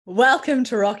Welcome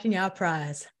to Rocking Our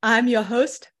Prayers. I'm your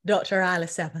host, Dr.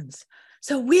 Alice Evans.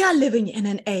 So we are living in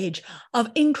an age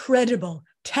of incredible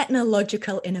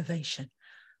technological innovation.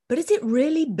 But is it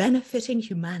really benefiting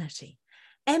humanity?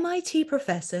 MIT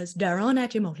professors Daron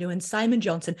Acemoglu and Simon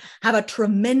Johnson have a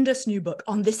tremendous new book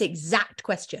on this exact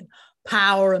question,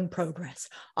 Power and Progress,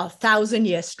 a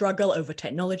 1,000-year struggle over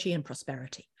technology and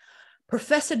prosperity.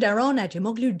 Professor Daron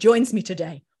Acemoglu joins me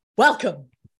today. Welcome.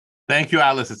 Thank you,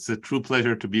 Alice. It's a true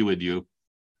pleasure to be with you.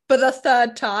 For the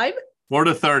third time? For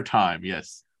the third time,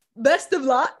 yes. Best of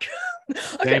luck. Okay,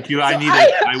 thank you. I need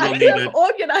it. I will need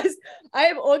it. I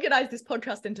have organized this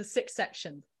podcast into 6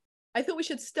 sections. I thought we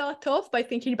should start off by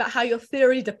thinking about how your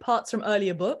theory departs from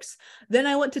earlier books. Then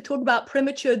I want to talk about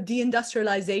premature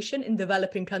deindustrialization in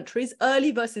developing countries,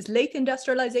 early versus late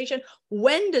industrialization.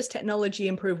 When does technology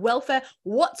improve welfare?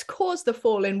 What's caused the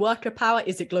fall in worker power?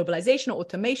 Is it globalization or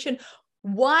automation?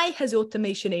 Why has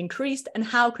automation increased, and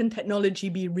how can technology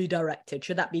be redirected?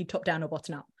 Should that be top down or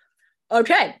bottom up?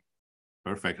 Okay.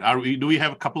 Perfect. Do we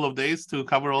have a couple of days to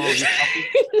cover all of these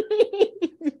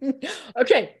topics?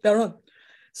 Okay, Daron.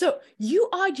 So you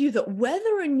argue that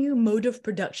whether a new mode of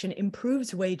production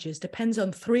improves wages depends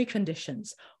on 3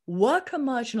 conditions: worker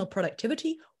marginal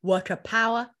productivity, worker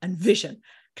power, and vision.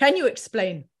 Can you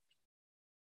explain?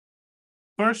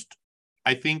 First,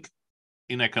 I think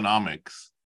in economics,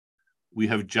 we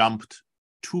have jumped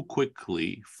too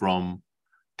quickly from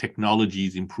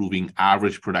technologies improving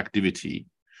average productivity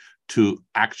to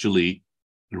actually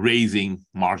raising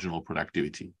marginal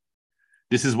productivity.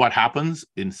 This is what happens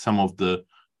in some of the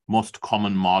most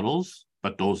common models,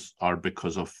 but those are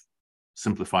because of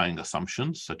simplifying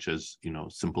assumptions, such as,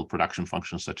 simple production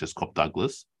functions, such as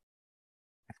Cobb-Douglas,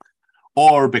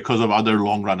 or because of other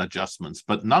long-run adjustments.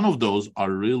 But none of those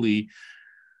are really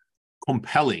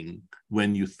compelling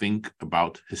when you think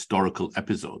about historical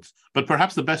episodes. But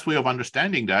perhaps the best way of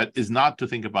understanding that is not to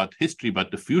think about history,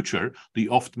 but the future. The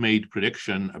oft-made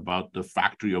prediction about the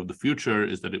factory of the future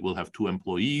is that it will have 2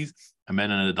 employees, a man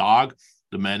and a dog.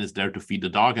 The man is there to feed the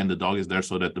dog, and the dog is there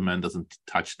so that the man doesn't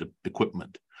touch the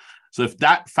equipment. So if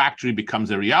that factory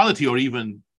becomes a reality, or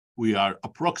even we are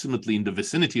approximately in the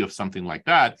vicinity of something like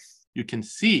that, you can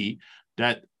see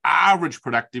that average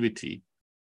productivity,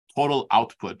 total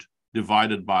output,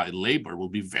 divided by labor will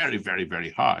be very, very, very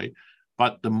high.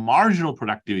 But the marginal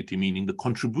productivity, meaning the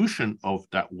contribution of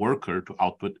that worker to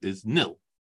output, is nil.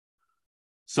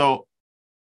 So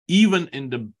even in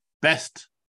the best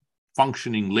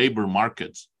functioning labor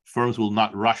markets, firms will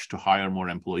not rush to hire more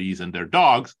employees and their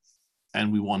dogs,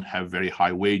 and we won't have very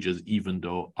high wages, even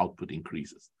though output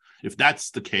increases. If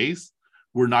that's the case,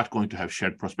 we're not going to have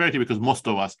shared prosperity, because most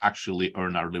of us actually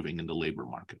earn our living in the labor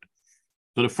market.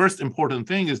 So the first important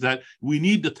thing is that we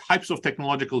need the types of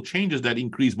technological changes that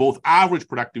increase both average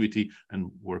productivity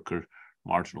and worker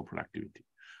marginal productivity.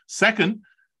 Second,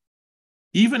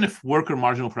 even if worker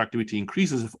marginal productivity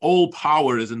increases, if all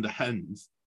power is in the hands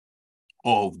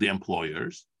of the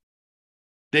employers,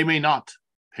 they may not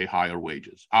pay higher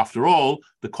wages. After all,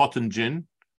 the cotton gin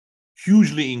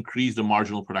hugely increased the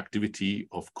marginal productivity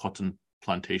of cotton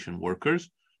plantation workers,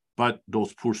 but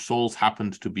those poor souls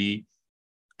happened to be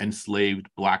enslaved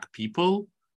Black people,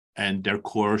 and their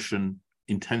coercion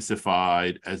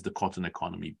intensified as the cotton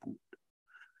economy boomed.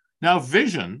 Now,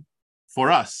 vision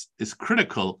for us is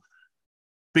critical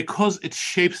because it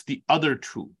shapes the other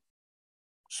 2.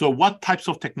 So what types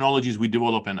of technologies we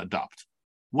develop and adopt,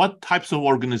 what types of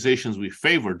organizations we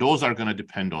favor, those are going to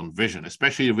depend on vision,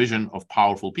 especially a vision of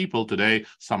powerful people. Today,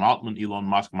 Sam Altman, Elon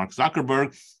Musk, Mark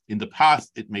Zuckerberg. In the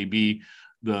past, it may be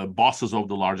the bosses of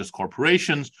the largest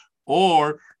corporations,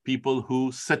 or people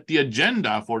who set the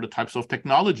agenda for the types of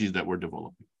technologies that we're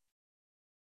developing.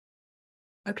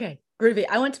 Okay, groovy.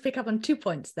 I want to pick up on 2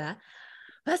 points there.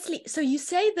 Firstly, so you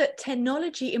say that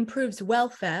technology improves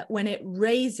welfare when it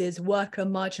raises worker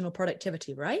marginal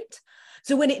productivity, right?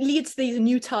 So when it leads to these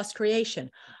new task creation.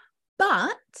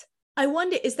 But I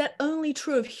wonder, is that only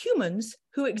true of humans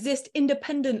who exist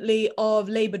independently of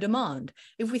labor demand?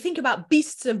 If we think about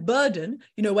beasts of burden,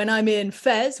 when I'm in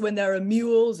Fez, when there are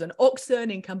mules and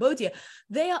oxen in Cambodia,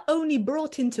 they are only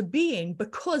brought into being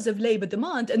because of labor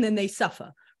demand, and then they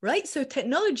suffer, right? So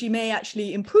technology may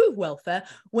actually improve welfare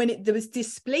when it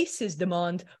displaces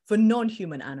demand for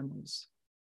non-human animals.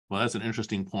 Well, that's an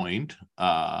interesting point.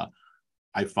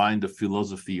 I find the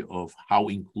philosophy of how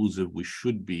inclusive we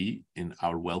should be in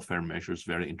our welfare measures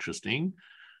very interesting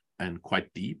and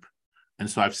quite deep. And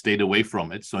so I've stayed away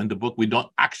from it. So in the book, we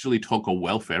don't actually talk of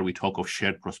welfare. We talk of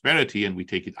shared prosperity, and we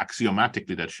take it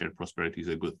axiomatically that shared prosperity is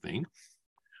a good thing.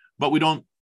 But we don't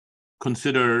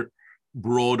consider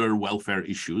broader welfare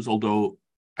issues, although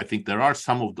I think there are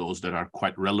some of those that are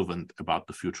quite relevant about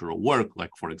the future of work.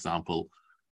 Like, for example,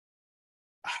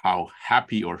 how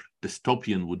happy or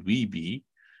dystopian would we be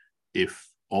if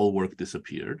all work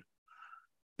disappeared?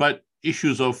 But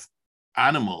issues of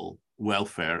animal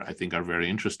welfare, I think, are very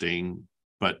interesting,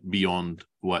 but beyond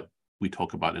what we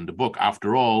talk about in the book.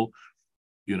 After all,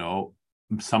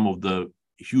 some of the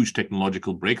huge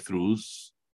technological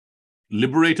breakthroughs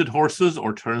liberated horses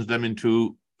or turns them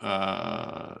into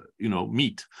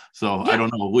meat. So yeah. I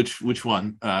don't know which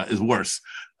one is worse.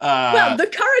 Well, the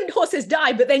current horses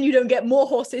die, but then you don't get more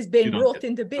horses being brought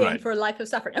into being for a life of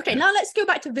suffering. Okay, now let's go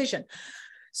back to vision.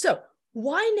 So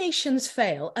why nations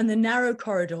fail and the narrow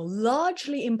corridor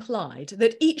largely implied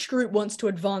that each group wants to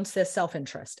advance their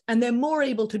self-interest, and they're more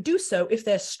able to do so if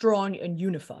they're strong and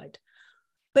unified.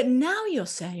 But now you're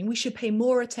saying we should pay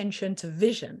more attention to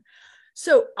vision.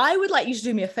 So I would like you to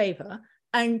do me a favor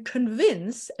and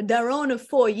convince Daron of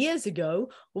 4 years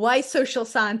ago why social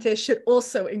scientists should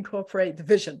also incorporate the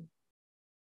vision.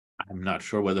 I'm not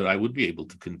sure whether I would be able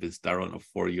to convince Daron of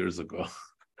 4 years ago.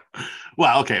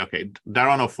 Well, okay.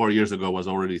 Daron of 4 years ago was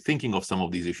already thinking of some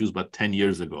of these issues, but 10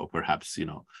 years ago, perhaps,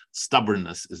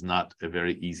 stubbornness is not a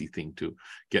very easy thing to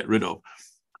get rid of.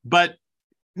 But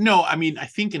no, I mean, I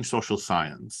think in social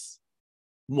science,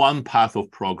 one path of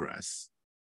progress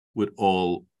with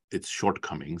all its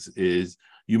shortcomings is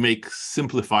you make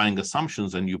simplifying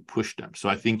assumptions and you push them. So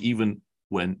I think even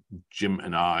when Jim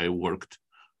and I worked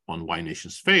on Why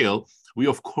Nations Fail, we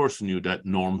of course knew that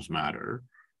norms matter.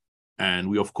 And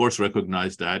we of course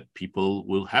recognize that people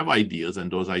will have ideas and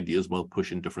those ideas will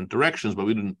push in different directions, but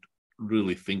we didn't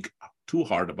really think too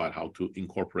hard about how to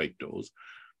incorporate those.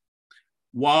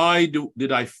 Why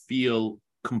did I feel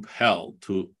compelled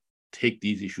to take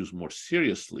these issues more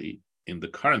seriously in the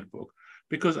current book?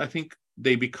 Because I think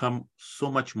they become so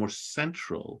much more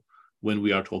central when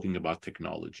we are talking about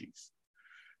technologies.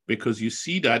 Because you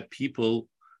see that people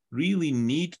really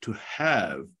need to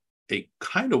have a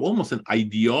kind of almost an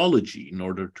ideology in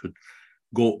order to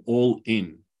go all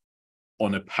in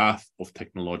on a path of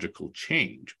technological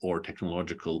change or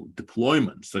technological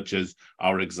deployment, such as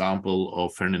our example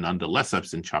of Ferdinand de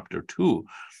Lesseps in chapter 2.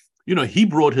 He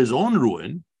brought his own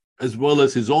ruin as well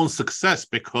as his own success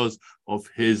because of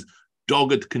his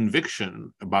dogged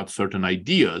conviction about certain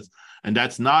ideas. And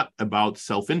that's not about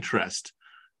self-interest.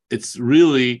 It's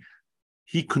really,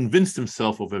 he convinced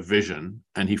himself of a vision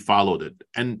and he followed it.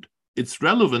 And it's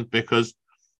relevant because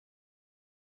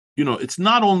it's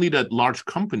not only that large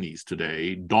companies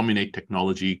today dominate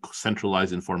technology,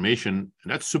 centralize information,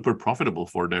 and that's super profitable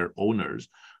for their owners,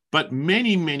 but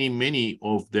many, many, many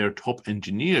of their top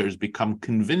engineers become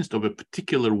convinced of a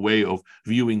particular way of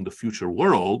viewing the future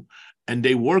world, and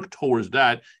they work towards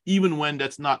that, even when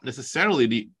that's not necessarily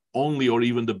the only or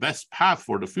even the best path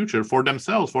for the future, for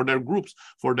themselves, for their groups,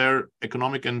 for their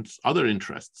economic and other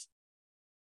interests.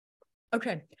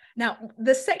 Okay. Now,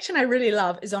 the section I really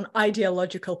love is on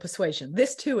ideological persuasion.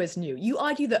 This too is new. You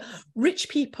argue that rich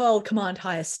people command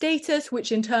higher status,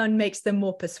 which in turn makes them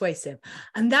more persuasive.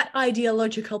 And that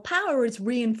ideological power is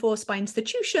reinforced by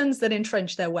institutions that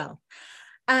entrench their wealth.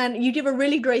 And you give a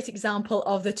really great example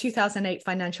of the 2008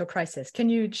 financial crisis. Can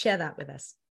you share that with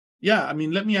us? Yeah, I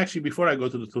mean, let me actually, before I go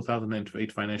to the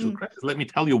 2008 financial crisis, let me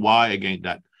tell you why, again,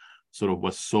 that sort of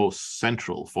was so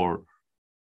central for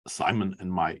Simon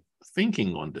and my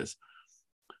thinking on this.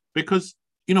 Because,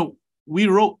 we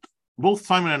wrote, both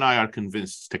Simon and I are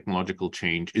convinced technological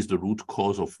change is the root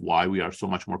cause of why we are so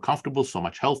much more comfortable, so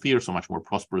much healthier, so much more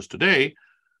prosperous today.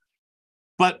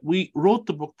 But we wrote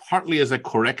the book partly as a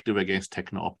corrective against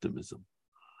techno-optimism.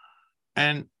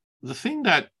 And the thing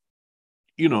that,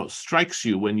 strikes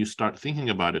you when you start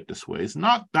thinking about it this way is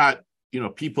not that,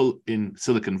 people in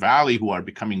Silicon Valley who are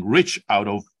becoming rich out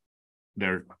of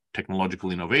their technological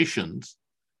innovations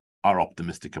are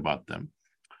optimistic about them.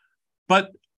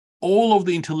 But all of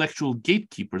the intellectual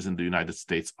gatekeepers in the United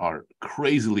States are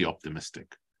crazily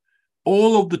optimistic.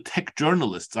 All of the tech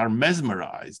journalists are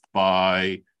mesmerized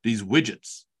by these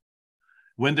widgets.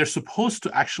 When they're supposed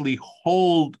to actually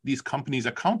hold these companies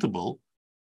accountable,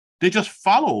 they just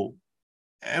follow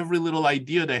every little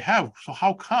idea they have. So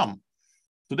how come?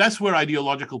 So that's where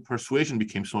ideological persuasion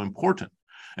became so important.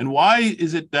 And why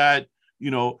is it that,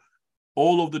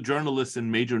 all of the journalists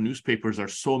in major newspapers are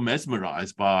so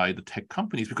mesmerized by the tech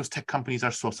companies? Because tech companies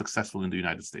are so successful in the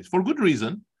United States for good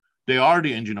reason. They are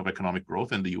the engine of economic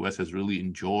growth, and the US has really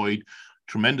enjoyed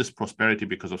tremendous prosperity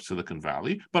because of Silicon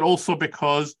Valley, but also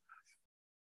because,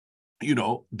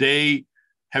 they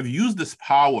have used this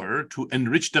power to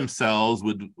enrich themselves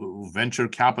with venture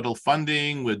capital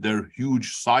funding, with their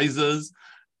huge sizes,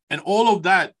 And all of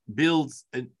that builds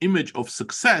an image of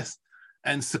success,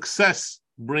 and success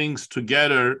brings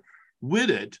together with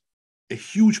it a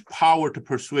huge power to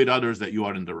persuade others that you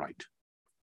are in the right.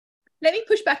 Let me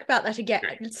push back about that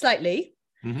again slightly.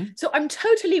 So I'm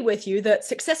totally with you that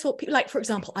successful people, like for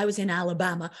example, I was in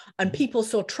Alabama and people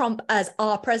saw Trump as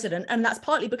our president, and that's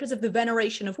partly because of the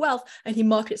veneration of wealth, and he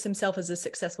markets himself as a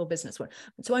successful businessman.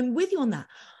 So I'm with you on that.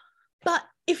 But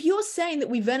if you're saying that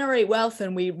we venerate wealth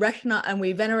and we recognize and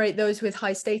we venerate those with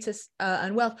high status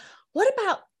and wealth, what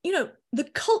about, the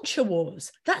culture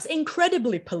wars? That's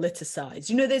incredibly politicized.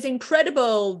 There's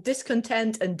incredible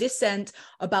discontent and dissent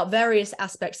about various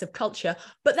aspects of culture,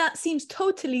 but that seems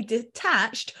totally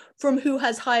detached from who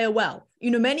has higher wealth.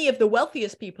 Many of the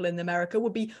wealthiest people in America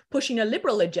would be pushing a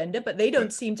liberal agenda, but they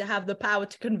don't seem to have the power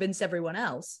to convince everyone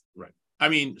else. Right.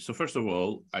 So first of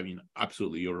all,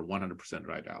 absolutely, you're 100%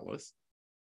 right, Alice.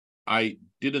 I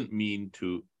didn't mean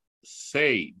to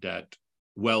say that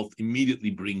wealth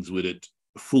immediately brings with it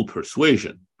full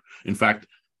persuasion. In fact,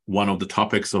 one of the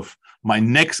topics of my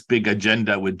next big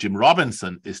agenda with Jim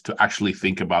Robinson is to actually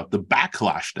think about the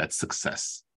backlash that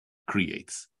success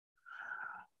creates.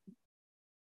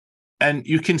 And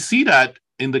you can see that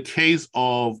in the case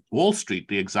of Wall Street,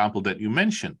 the example that you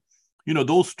mentioned.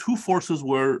 Those two forces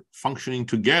were functioning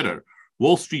together.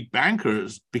 Wall Street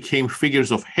bankers became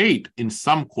figures of hate in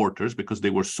some quarters because they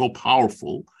were so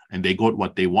powerful and they got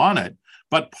what they wanted.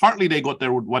 But partly they got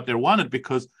what they wanted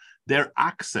because their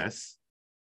access,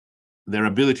 their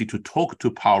ability to talk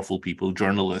to powerful people,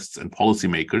 journalists and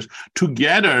policymakers,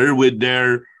 together with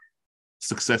their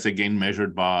success, again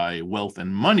measured by wealth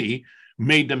and money,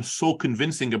 made them so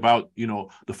convincing about,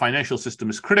 the financial system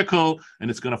is critical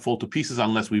and it's going to fall to pieces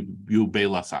unless you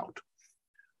bail us out.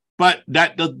 But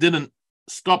that didn't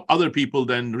stop other people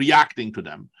then reacting to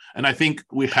them. And I think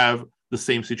we have the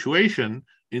same situation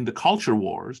in the culture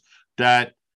wars,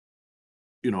 that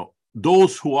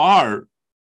those who are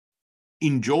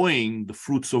enjoying the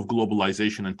fruits of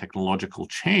globalization and technological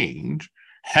change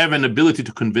have an ability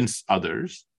to convince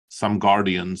others, some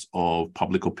guardians of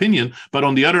public opinion, but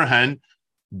on the other hand,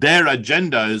 their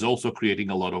agenda is also creating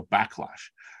a lot of backlash.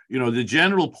 The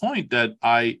general point that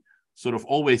I sort of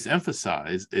always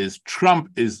emphasize is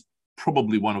Trump is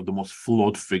probably one of the most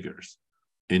flawed figures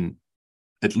in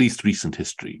at least recent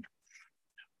history.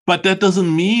 But that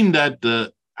doesn't mean that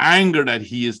the anger that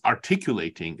he is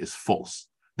articulating is false.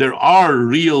 There are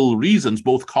real reasons,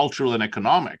 both cultural and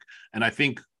economic. And I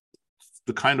think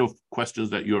the kind of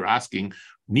questions that you're asking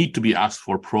need to be asked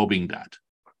for probing that.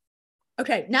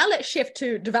 Okay, now let's shift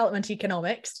to development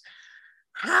economics.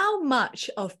 How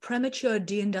much of premature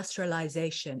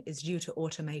deindustrialization is due to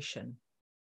automation?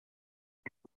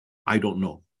 I don't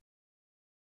know.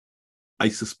 I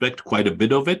suspect quite a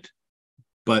bit of it,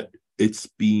 but it's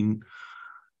been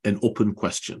an open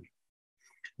question.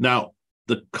 Now,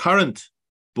 the current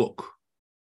book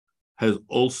has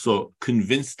also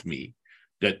convinced me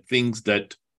that things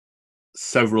that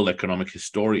several economic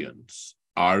historians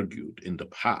argued in the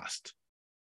past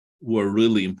were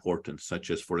really important, such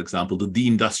as, for example, the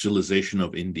deindustrialization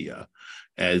of India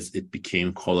as it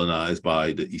became colonized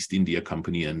by the East India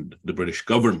Company and the British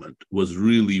government was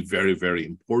really very, very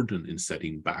important in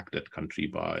setting back that country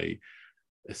by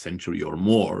a century or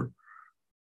more.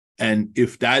 And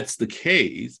if that's the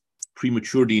case,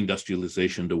 premature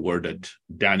deindustrialization, the word that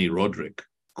Danny Roderick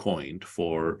coined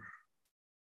for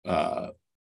the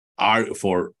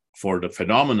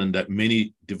phenomenon that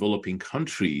many developing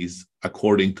countries,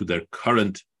 according to their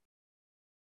current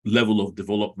level of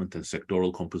development and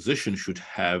sectoral composition, should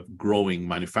have growing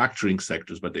manufacturing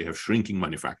sectors, but they have shrinking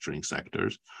manufacturing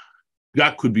sectors.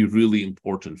 That could be really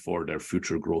important for their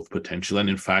future growth potential. And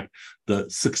in fact, the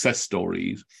success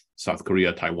stories, South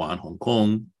Korea, Taiwan, Hong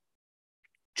Kong,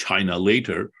 China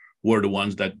later, were the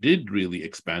ones that did really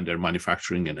expand their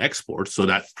manufacturing and exports. So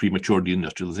that premature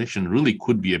deindustrialization really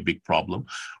could be a big problem.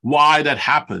 Why that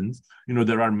happens,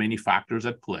 there are many factors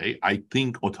at play. I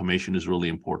think automation is really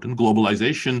important.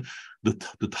 Globalization, the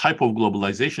type of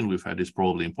globalization we've had is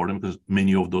probably important because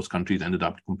many of those countries ended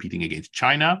up competing against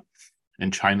China,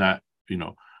 and China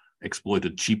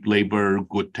exploited cheap labor,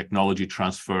 good technology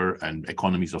transfer, and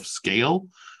economies of scale.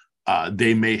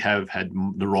 They may have had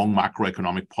the wrong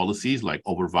macroeconomic policies, like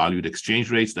overvalued exchange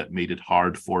rates that made it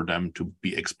hard for them to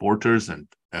be exporters and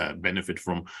benefit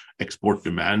from export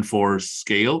demand for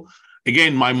scale.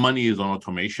 Again, my money is on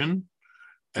automation,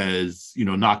 as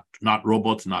not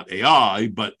robots, not AI,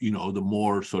 but the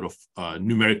more sort of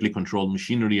numerically controlled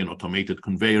machinery and automated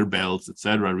conveyor belts, et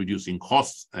cetera, reducing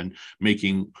costs and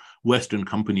making Western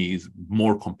companies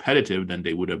more competitive than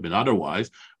they would have been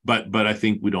otherwise. But I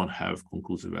think we don't have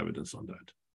conclusive evidence on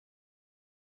that.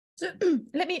 So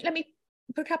let me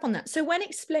pick up on that. So when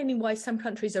explaining why some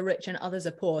countries are rich and others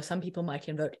are poor, some people might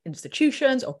invoke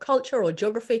institutions or culture or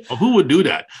geography. Oh, who would do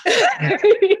that?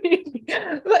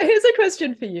 But here's a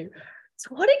question for you.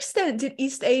 To what extent did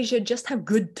East Asia just have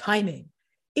good timing?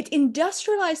 It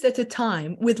industrialized at a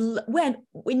time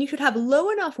when you could have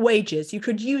low enough wages, you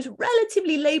could use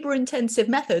relatively labor-intensive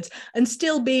methods and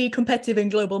still be competitive in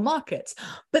global markets.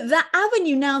 But that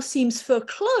avenue now seems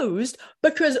foreclosed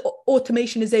because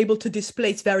automation is able to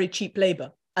displace very cheap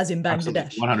labor, as in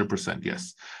Bangladesh. Absolutely, 100%,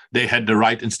 yes. They had the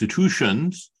right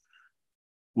institutions,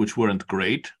 which weren't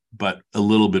great, but a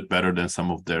little bit better than some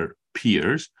of their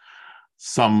peers.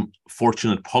 Some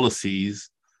fortunate policies,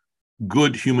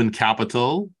 good human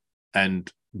capital,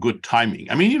 and good timing.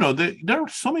 I mean, there are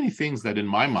so many things that in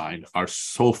my mind are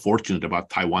so fortunate about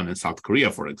Taiwan and South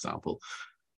Korea, for example.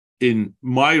 In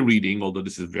my reading, although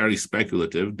this is very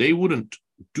speculative, they wouldn't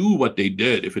do what they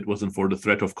did if it wasn't for the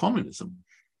threat of communism.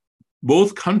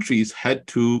 Both countries had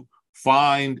to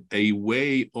find a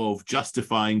way of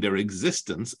justifying their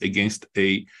existence against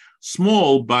a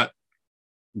small but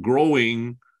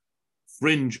growing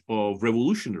fringe of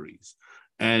revolutionaries.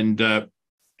 And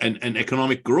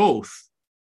economic growth,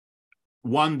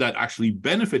 one that actually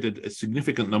benefited a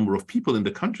significant number of people in the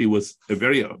country, was a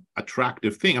very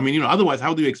attractive thing. I mean, otherwise,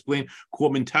 how do you explain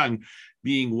Kuomintang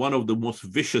being one of the most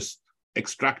vicious,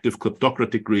 extractive,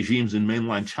 kleptocratic regimes in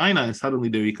mainland China, and suddenly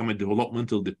they become a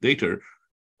developmental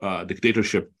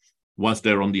dictatorship once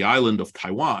they're on the island of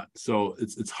Taiwan? So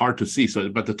it's hard to see.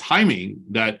 But the timing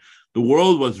that the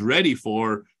world was ready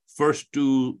for first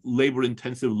do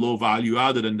labor-intensive, low value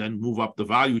added, and then move up the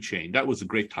value chain. That was a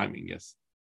great timing, yes.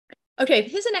 Okay,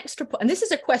 here's an extra point. And this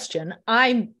is a question.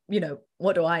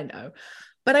 What do I know?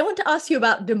 But I want to ask you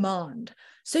about demand.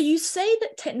 So you say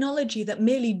that technology that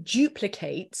merely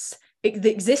duplicates the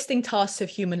existing tasks of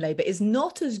human labor is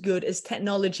not as good as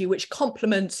technology which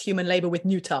complements human labor with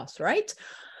new tasks, right?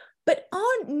 But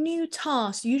aren't new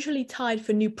tasks usually tied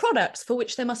for new products for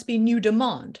which there must be new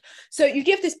demand? So you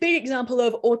give this big example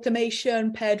of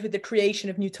automation paired with the creation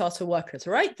of new tasks for workers,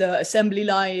 right? The assembly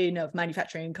line of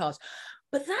manufacturing cars.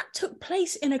 But that took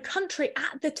place in a country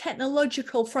at the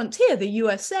technological frontier, the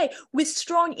USA, with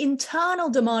strong internal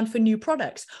demand for new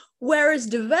products. Whereas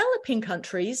developing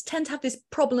countries tend to have this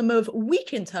problem of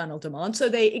weak internal demand, so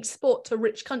they export to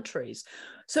rich countries.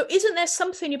 So isn't there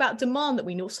something about demand that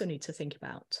we also need to think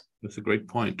about? That's a great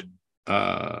point.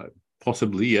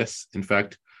 Possibly, yes. In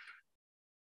fact,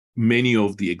 many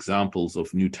of the examples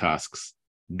of new tasks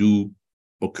do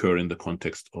occur in the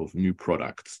context of new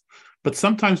products. But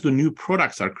sometimes the new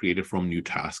products are created from new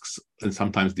tasks, and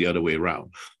sometimes the other way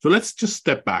around. So let's just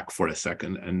step back for a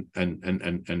second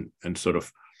and sort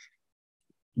of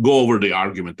go over the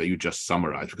argument that you just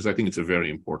summarized, because I think it's a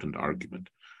very important argument.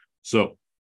 So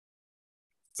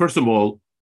first of all,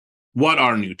 what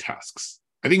are new tasks?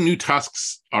 I think new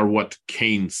tasks are what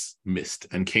Keynes missed,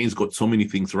 and Keynes got so many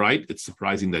things right. It's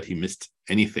surprising that he missed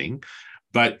anything.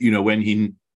 But when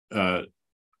he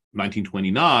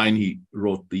 1929 he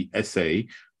wrote the essay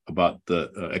about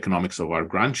the economics of our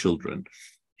grandchildren,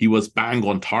 he was bang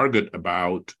on target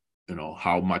about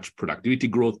how much productivity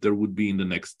growth there would be in the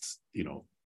next 80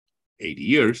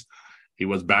 years. He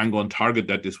was bang on target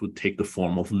that this would take the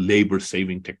form of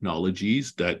labor-saving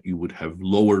technologies, that you would have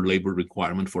lower labor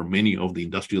requirement for many of the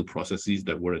industrial processes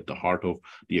that were at the heart of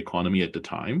the economy at the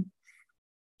time.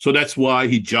 So that's why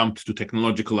he jumped to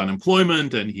technological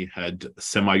unemployment, and he had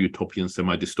semi-utopian,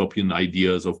 semi-dystopian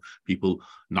ideas of people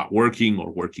not working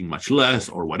or working much less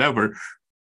or whatever.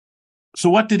 So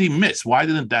what did he miss? Why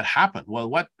didn't that happen? Well,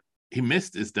 what he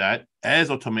missed is that as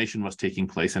automation was taking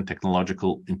place and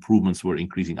technological improvements were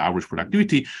increasing average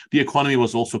productivity, the economy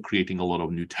was also creating a lot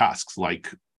of new tasks,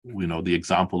 like the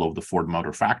example of the Ford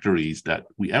Motor factories that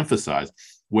we emphasized,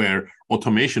 where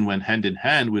automation went hand in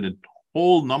hand with a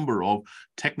whole number of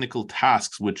technical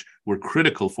tasks which were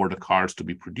critical for the cars to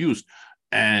be produced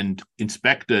and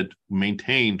inspected,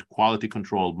 maintained, quality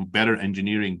control, better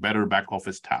engineering, better back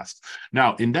office tasks.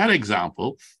 Now, in that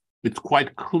example, it's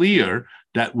quite clear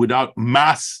that without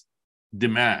mass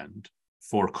demand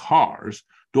for cars,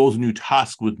 those new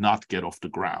tasks would not get off the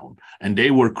ground. And they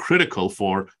were critical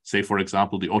for, say, for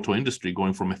example, the auto industry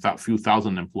going from a few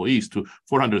thousand employees to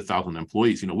 400,000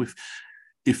 employees.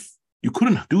 If you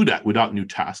couldn't do that without new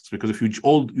tasks, because if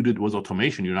all you did was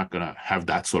automation, you're not going to have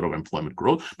that sort of employment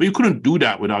growth. But you couldn't do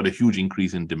that without a huge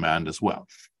increase in demand as well.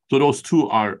 So those two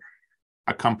are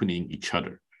accompanying each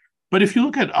other. But if you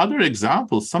look at other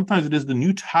examples, sometimes it is the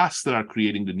new tasks that are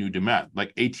creating the new demand,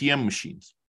 like ATM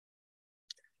machines.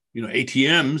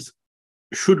 ATMs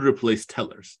should replace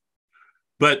tellers.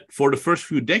 But for the first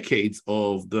few decades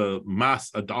of the mass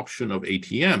adoption of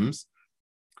ATMs,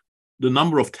 the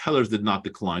number of tellers did not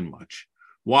decline much.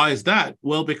 Why is that?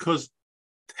 Well, because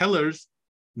tellers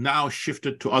now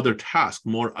shifted to other tasks,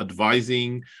 more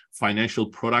advising, financial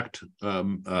product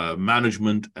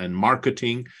management and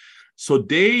marketing. So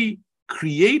they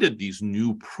created these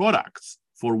new products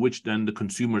for which then the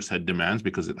consumers had demands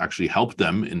because it actually helped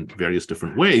them in various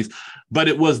different ways. But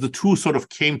it was the two sort of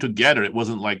came together. It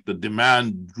wasn't like the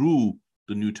demand drew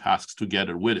the new tasks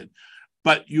together with it.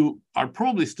 But you are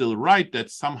probably still right that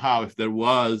somehow if there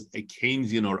was a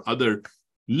Keynesian or other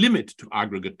limit to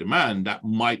aggregate demand, that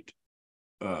might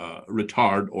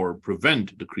retard or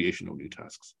prevent the creation of new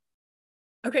tasks.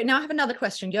 Okay, now I have another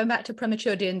question, going back to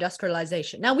premature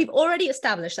deindustrialization. Now, we've already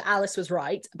established that Alice was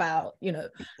right about,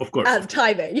 of course,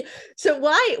 timing. So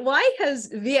why has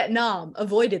Vietnam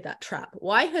avoided that trap?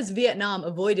 Why has Vietnam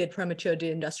avoided premature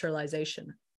deindustrialization?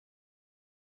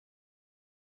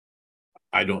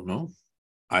 I don't know.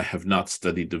 I have not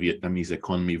studied the Vietnamese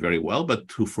economy very well,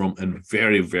 but from a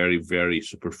very, very, very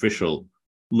superficial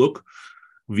look,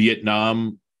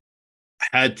 Vietnam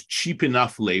had cheap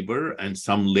enough labor and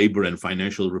some labor and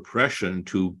financial repression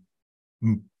to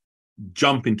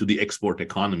jump into the export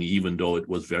economy, even though it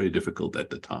was very difficult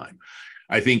at the time.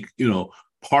 I think,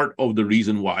 part of the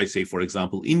reason why I say, for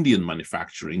example, Indian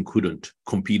manufacturing couldn't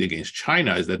compete against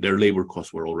China is that their labor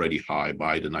costs were already high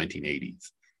by the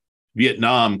 1980s.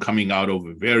 Vietnam, coming out of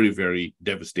a very, very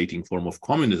devastating form of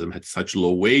communism, had such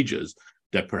low wages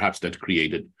that perhaps that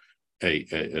created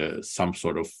some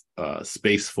sort of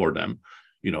space for them.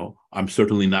 I'm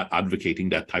certainly not advocating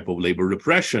that type of labor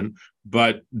repression,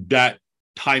 but that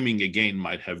timing again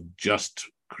might have just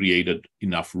created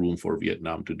enough room for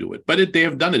Vietnam to do it. But they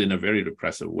have done it in a very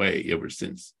repressive way ever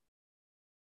since.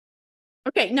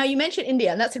 Okay, now you mentioned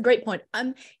India, and that's a great point.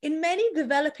 In many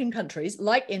developing countries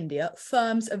like India,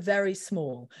 firms are very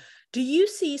small. Do you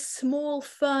see small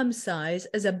firm size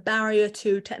as a barrier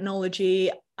to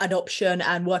technology adoption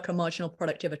and worker marginal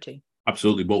productivity?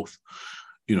 Absolutely both.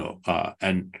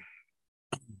 And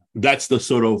that's the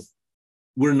sort of,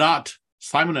 we're not,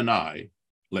 Simon and I,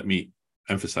 let me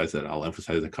emphasize that, I'll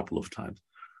emphasize it a couple of times.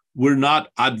 We're not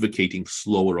advocating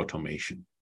slower automation.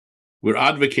 We're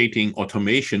advocating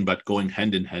automation, but going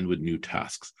hand in hand with new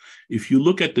tasks. If you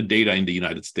look at the data in the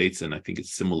United States, and I think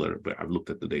it's similar, but I've looked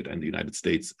at the data in the United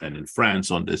States and in France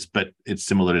on this, but it's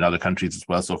similar in other countries as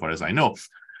well, so far as I know.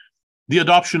 The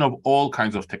adoption of all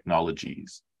kinds of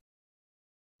technologies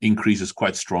increases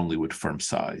quite strongly with firm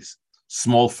size.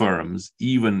 Small firms,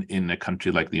 even in a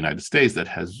country like the United States that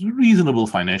has reasonable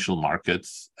financial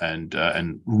markets and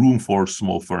room for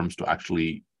small firms to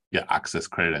actually access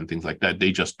credit and things like that,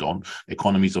 they just don't.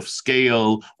 Economies of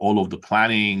scale, all of the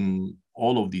planning,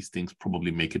 all of these things probably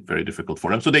make it very difficult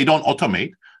for them. So they don't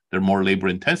automate. They're more labor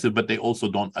intensive, but they also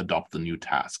don't adopt the new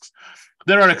tasks.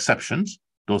 There are exceptions.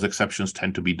 Those exceptions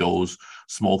tend to be those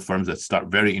small firms that start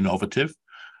very innovative.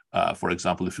 For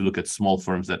example, if you look at small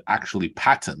firms that actually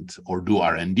patent or do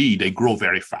R&D, they grow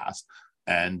very fast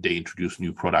and they introduce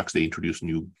new products, they introduce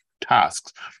new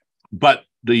tasks. But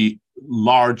the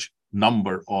large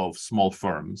number of small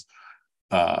firms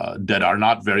that are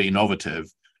not very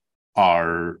innovative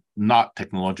are not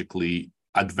technologically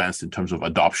advanced in terms of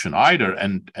adoption either.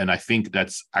 And I think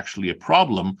that's actually a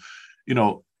problem.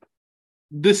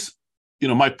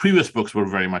 My previous books were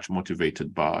very much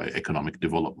motivated by economic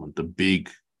development, the big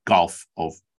gulf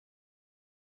of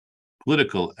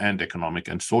political and economic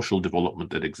and social development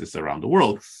that exists around the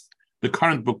world. The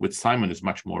current book with Simon is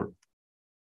much more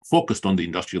focused on the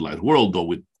industrialized world, though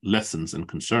with lessons and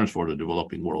concerns for the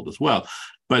developing world as well.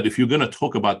 But if you're going to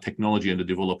talk about technology in the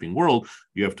developing world,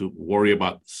 you have to worry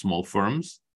about small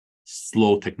firms,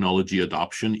 slow technology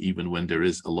adoption, even when there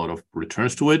is a lot of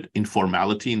returns to it,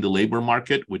 informality in the labor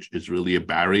market, which is really a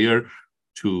barrier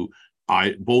to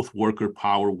both worker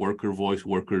power, worker voice,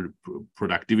 worker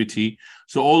productivity.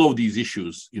 So all of these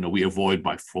issues, we avoid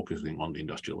by focusing on the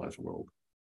industrialized world.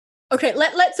 Okay,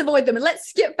 let's avoid them and let's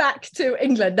skip back to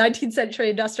England, 19th century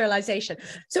industrialization.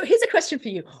 So here's a question for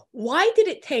you. Why did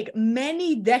it take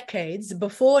many decades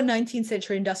before 19th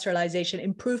century industrialization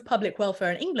improve public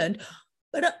welfare in England,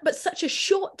 but such a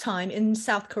short time in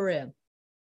South Korea?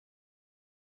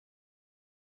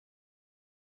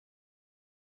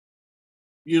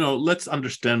 Let's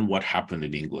understand what happened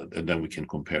in England, and then we can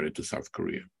compare it to South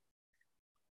Korea.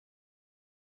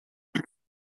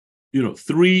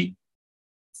 Three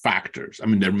factors. I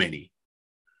mean, there are many.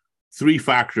 Three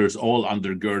factors, all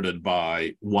undergirded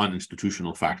by one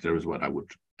institutional factor, is what I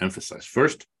would emphasize.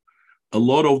 First, a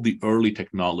lot of the early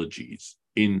technologies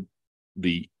in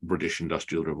the British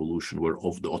Industrial Revolution were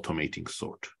of the automating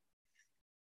sort.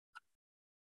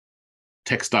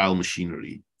 Textile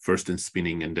machinery, first in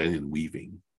spinning and then in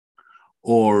weaving,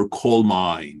 or coal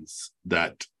mines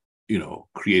that,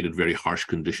 created very harsh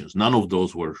conditions. None of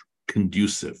those were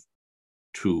conducive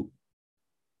to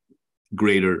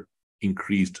greater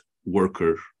increased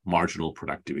worker marginal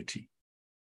productivity.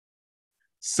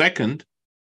 Second,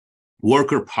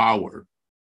 worker power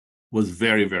was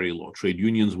very, very low. Trade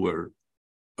unions were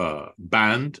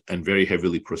banned and very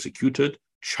heavily prosecuted.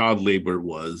 Child labor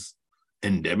was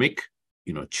endemic.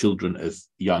 Children as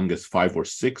young as 5 or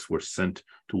 6 were sent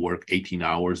to work 18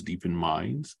 hours deep in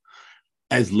mines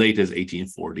as late as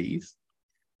 1840s.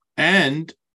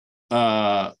 And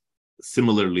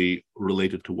similarly,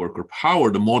 related to worker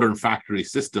power, the modern factory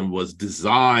system was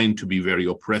designed to be very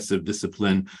oppressive,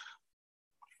 discipline,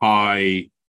 high,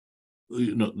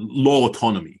 low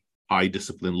autonomy, high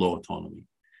discipline, low autonomy.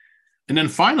 And then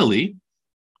finally,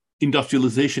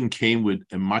 industrialization came with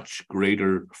a much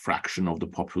greater fraction of the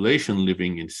population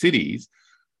living in cities,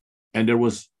 and there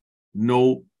was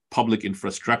no public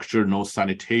infrastructure, no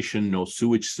sanitation, no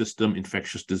sewage system.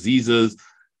 Infectious diseases,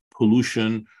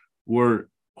 pollution were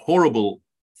horrible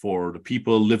for the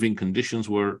people. Living conditions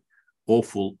were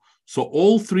awful. So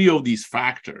all three of these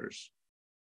factors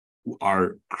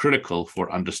are critical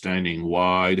for understanding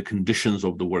why the conditions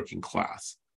of the working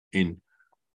class in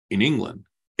England,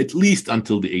 at least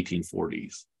until the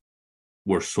 1840s,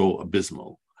 were so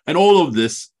abysmal. And all of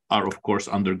this are, of course,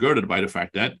 undergirded by the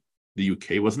fact that the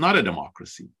UK was not a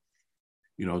democracy.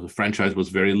 The franchise was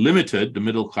very limited. The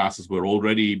middle classes were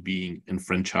already being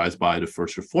enfranchised by the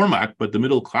First Reform Act, but the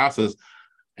middle classes,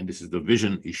 and this is the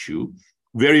vision issue,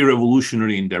 very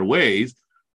revolutionary in their ways,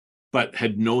 but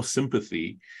had no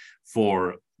sympathy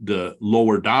for the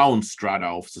lower down strata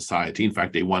of society. In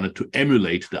fact, they wanted to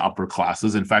emulate the upper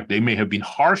classes. In fact, they may have been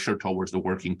harsher towards the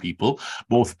working people,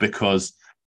 both because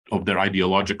of their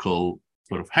ideological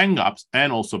sort of hang-ups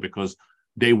and also because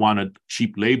they wanted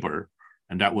cheap labor.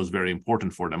 And that was very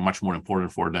important for them, much more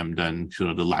important for them than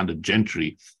the landed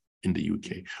gentry in the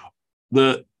UK.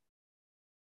 The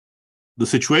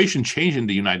situation changed in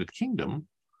the United Kingdom.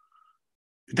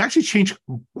 It actually changed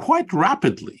quite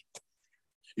rapidly.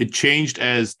 It changed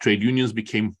as trade unions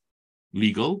became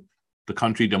legal, the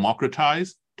country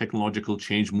democratized, technological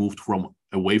change moved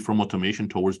away from automation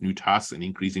towards new tasks and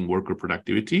increasing worker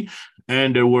productivity.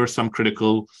 And there were some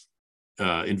critical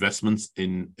investments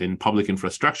in public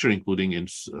infrastructure, including in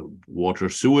water,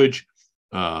 sewage,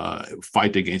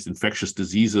 fight against infectious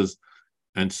diseases,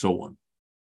 and so on.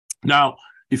 Now,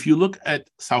 if you look at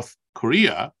South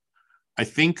Korea, I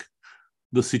think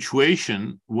the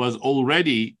situation was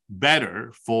already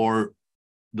better for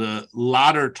the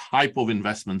latter type of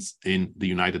investments in the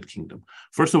United Kingdom.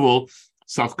 First of all,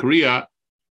 South Korea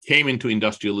came into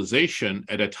industrialization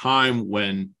at a time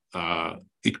when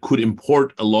it could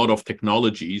import a lot of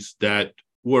technologies that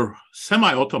were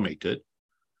semi-automated,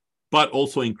 but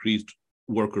also increased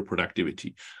worker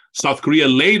productivity. South Korea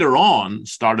later on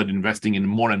started investing in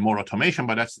more and more automation,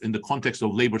 but that's in the context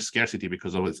of labor scarcity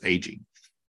because of its aging.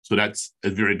 So that's a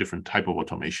very different type of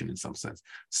automation in some sense.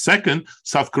 Second,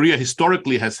 South Korea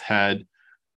historically has had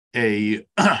a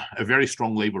very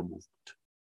strong labor movement.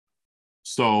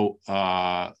 So,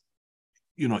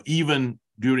 even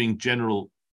during General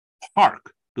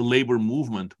Park, the labor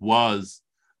movement was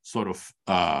sort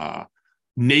of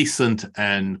nascent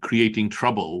and creating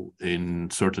trouble in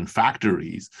certain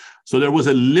factories. So there was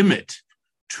a limit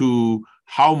to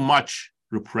how much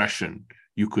repression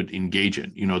you could engage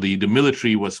in. The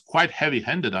military was quite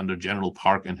heavy-handed under General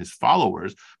Park and his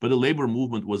followers, but the labor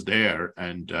movement was there,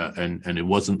 and it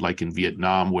wasn't like in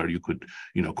Vietnam where you could,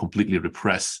 completely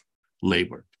repress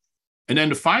labor. And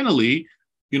then finally,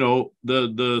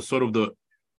 the sort of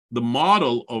the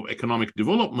model of economic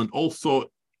development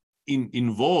also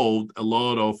involved a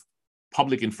lot of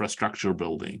public infrastructure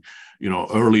building.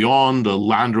 Early on, the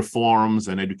land reforms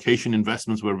and education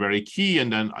investments were very key,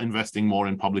 and then investing more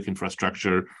in public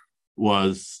infrastructure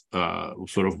was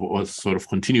sort of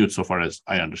continued, so far as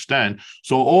I understand.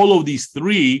 So all of these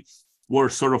three were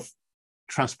sort of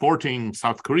transporting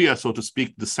South Korea, so to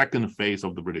speak, the second phase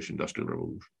of the British Industrial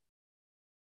Revolution.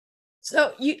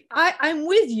 So I'm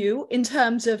with you in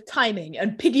terms of timing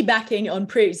and piggybacking on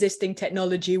pre-existing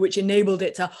technology, which enabled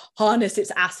it to harness its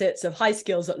assets of high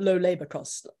skills at low labor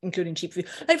costs, including cheap food.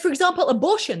 Like, for example,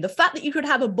 abortion. The fact that you could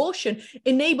have abortion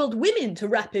enabled women to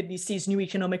rapidly seize new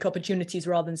economic opportunities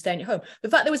rather than staying at home. The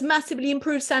fact there was massively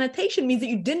improved sanitation means that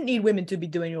you didn't need women to be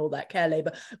doing all that care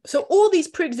labor. So all these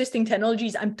pre-existing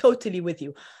technologies, I'm totally with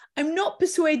you. I'm not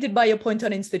persuaded by your point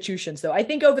on institutions, though. I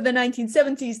think over the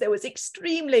 1970s, there was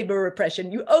extreme labor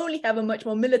repression. You only have a much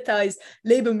more militarized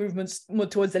labor movement more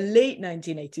towards the late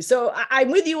 1980s. So I'm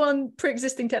with you on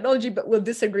pre-existing technology, but we'll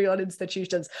disagree on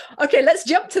institutions. Okay, let's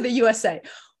jump to the USA.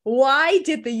 Why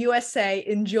did the USA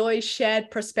enjoy shared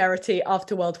prosperity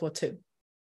after World War II?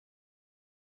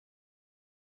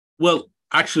 Well,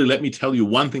 actually, let me tell you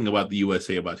one thing about the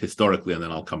USA about historically, and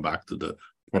then I'll come back to the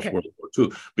post-World War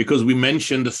II, because we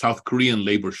mentioned the South Korean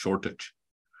labor shortage.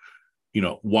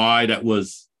 Why that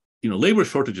was, labor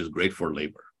shortage is great for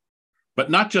labor,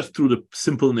 but not just through the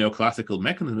simple neoclassical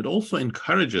mechanism. It also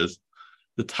encourages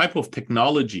the type of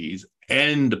technologies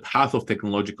and the path of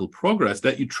technological progress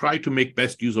that you try to make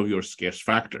best use of your scarce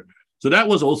factor. So that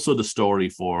was also the story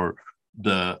for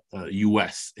the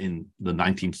US in the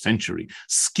 19th century.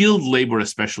 Skilled labor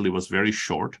especially was very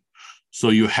short. So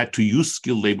you had to use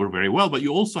skilled labor very well, but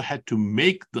you also had to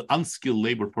make the unskilled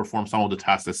labor perform some of the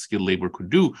tasks that skilled labor could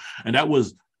do. And that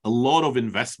was a lot of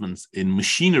investments in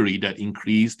machinery that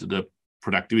increased the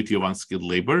productivity of unskilled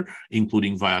labor,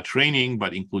 including via training,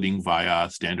 but including via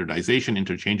standardization,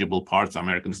 interchangeable parts,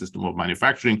 American system of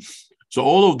manufacturing. So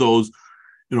all of those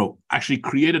actually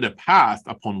created a path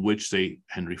upon which, say,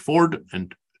 Henry Ford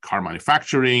and car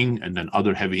manufacturing and then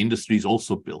other heavy industries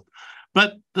also built.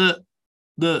 But the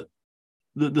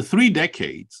 3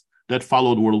 decades that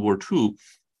followed World War II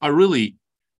are really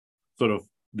sort of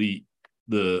the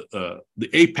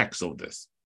apex of this.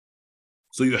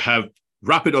 So you have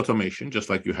rapid automation, just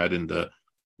like you had in the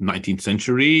 19th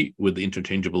century with the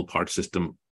interchangeable part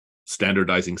system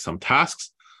standardizing some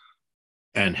tasks,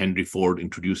 and Henry Ford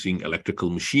introducing electrical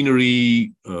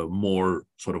machinery, more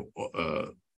sort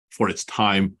of, for its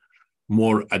time,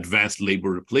 more advanced labor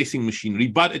replacing machinery.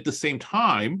 But at the same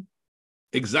time,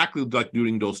 exactly like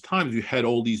during those times, you had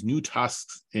all these new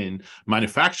tasks in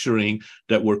manufacturing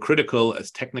that were critical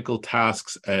as technical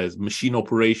tasks, as machine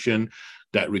operation,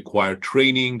 that required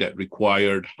training, that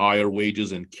required higher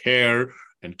wages and care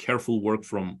and careful work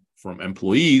from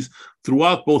employees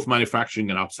throughout both manufacturing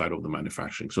and outside of the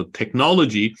manufacturing. So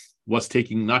technology was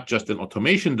taking not just an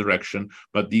automation direction,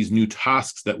 but these new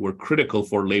tasks that were critical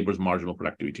for labor's marginal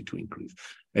productivity to increase.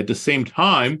 At the same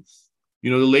time,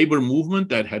 the labor movement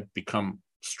that had become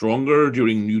stronger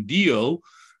during New Deal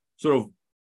sort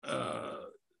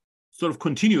of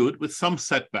continued with some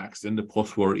setbacks in the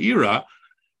post-war era.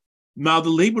 Now, the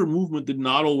labor movement did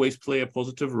not always play a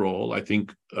positive role. I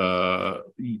think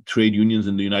trade unions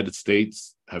in the United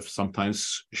States have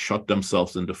sometimes shot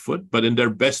themselves in the foot, but in their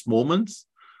best moments,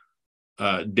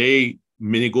 they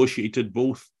negotiated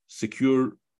both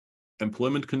secure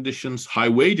employment conditions, high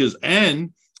wages,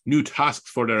 and new tasks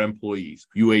for their employees.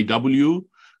 UAW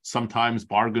sometimes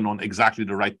bargain on exactly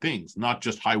the right things, not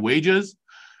just high wages,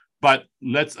 but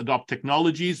let's adopt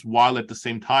technologies while at the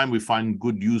same time we find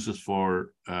good uses for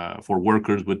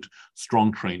workers with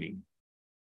strong training.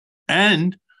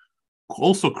 And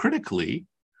also critically,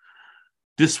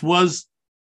 this was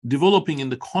developing in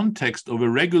the context of a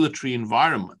regulatory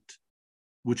environment,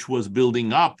 which was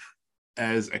building up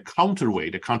as a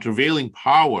counterweight, a countervailing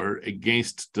power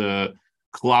against the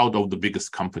cloud of the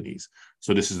biggest companies.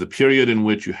 So this is the period in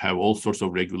which you have all sorts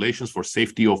of regulations for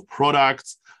safety of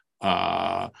products,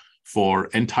 for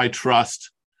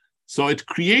antitrust. So it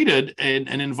created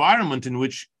an environment in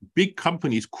which big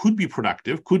companies could be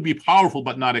productive, could be powerful,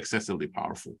 but not excessively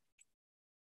powerful.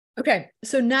 Okay,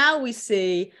 so now we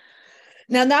see,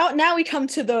 now we come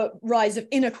to the rise of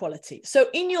inequality. So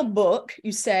in your book,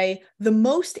 you say the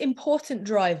most important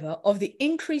driver of the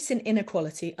increase in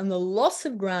inequality and the loss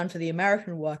of ground for the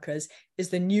American workers is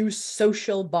the new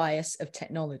social bias of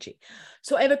technology.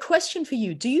 So I have a question for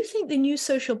you. Do you think the new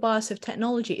social bias of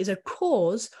technology is a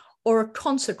cause or a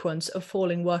consequence of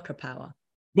falling worker power?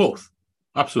 Both.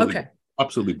 Absolutely. Okay.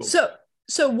 Absolutely both.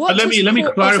 So what? But let me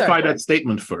clarify that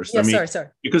statement first. Yeah, sorry.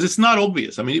 Because it's not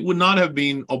obvious. It would not have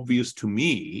been obvious to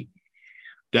me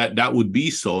that would be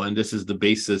so. And this is the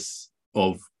basis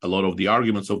of a lot of the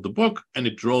arguments of the book. And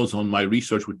it draws on my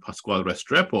research with Pascual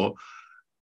Restrepo.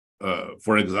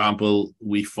 For example,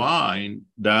 we find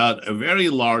that a very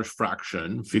large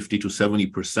fraction, 50 to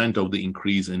 70% of the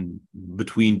increase in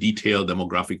between detailed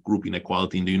demographic group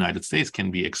inequality in the United States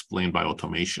can be explained by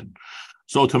automation.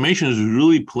 So automation is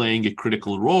really playing a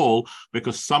critical role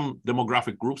because some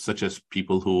demographic groups, such as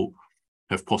people who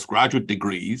have postgraduate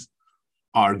degrees,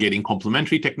 are getting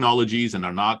complementary technologies and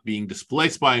are not being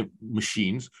displaced by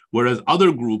machines, whereas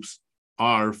other groups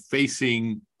are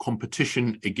facing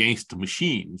competition against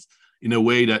machines in a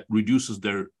way that reduces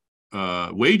their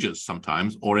wages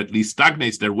sometimes, or at least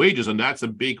stagnates their wages. And that's a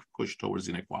big push towards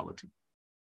inequality.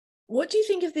 What do you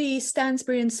think of the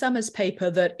Stansbury and Summers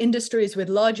paper that industries with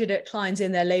larger declines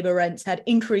in their labor rents had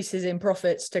increases in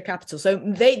profits to capital? So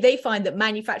they find that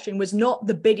manufacturing was not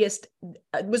the biggest,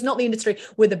 was not the industry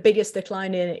with the biggest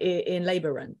decline in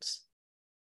labor rents.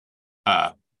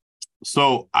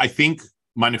 So I think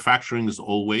manufacturing has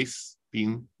always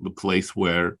been the place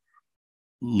where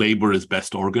labor is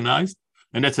best organized,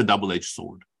 and that's a double-edged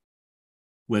sword.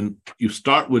 When you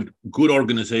start with good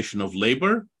organization of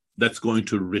labor, that's going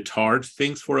to retard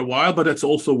things for a while, but that's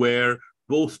also where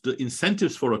both the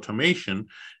incentives for automation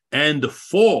and the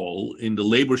fall in the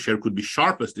labor share could be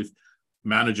sharpest if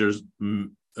managers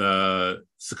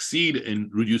succeed in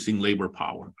reducing labor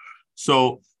power.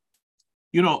 So,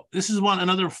 this is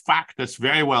another fact that's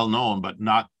very well known, but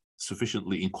not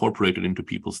sufficiently incorporated into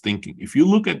people's thinking. If you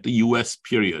look at the U.S.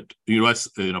 period, the U.S.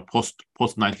 Post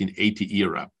 1980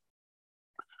 era,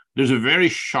 there's a very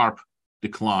sharp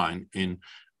decline in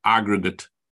aggregate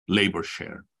labor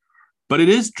share, but it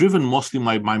is driven mostly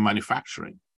by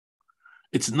manufacturing.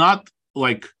 It's not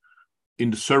like in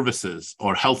the services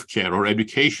or healthcare or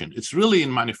education. It's really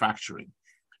in manufacturing,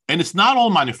 and it's not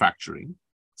all manufacturing.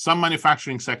 Some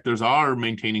manufacturing sectors are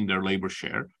maintaining their labor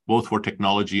share, both for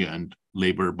technology and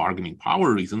labor bargaining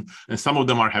power reasons, and some of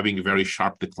them are having very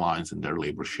sharp declines in their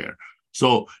labor share.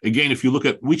 So again, if you look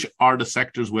at which are the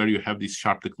sectors where you have these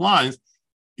sharp declines,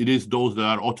 it is those that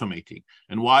are automating.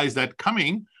 And why is that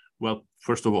coming? Well,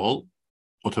 first of all,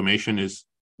 automation is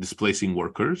displacing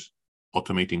workers,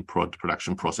 automating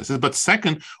production processes. But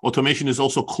second, automation is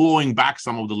also clawing back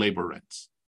some of the labor rents.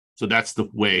 So that's the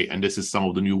way, and this is some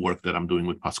of the new work that I'm doing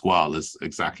with Pasquale, is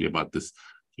exactly about this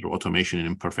sort of automation in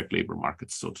imperfect labor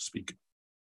markets, so to speak.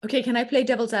 Okay, can I play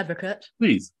devil's advocate?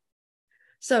 Please.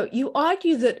 So you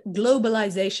argue that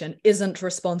globalization isn't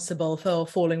responsible for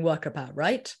falling worker power,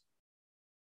 right?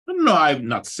 No, I'm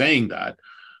not saying that.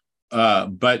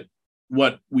 But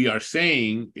what we are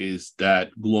saying is that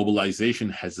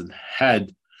globalization hasn't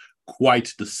had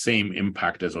quite the same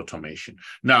impact as automation.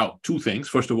 Now, two things.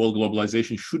 First of all,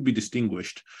 globalization should be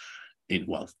distinguished in,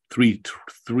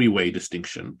 three-way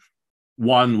distinction.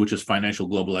 One, which is financial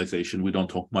globalization. We don't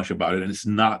talk much about it, and it's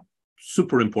not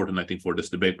super important, I think, for this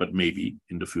debate, but maybe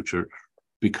in the future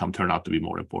turn out to be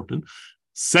more important.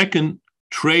 Second,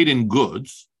 trade in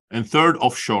goods. And third,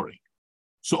 offshoring.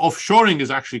 So offshoring is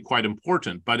actually quite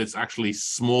important, but it's actually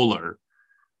smaller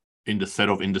in the set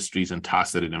of industries and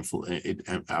tasks that it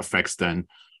affects than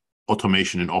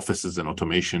automation in offices and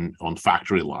automation on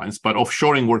factory lines. But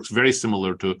offshoring works very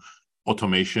similar to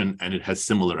automation, and it has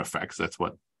similar effects. That's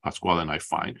what Pasquale and I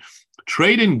find.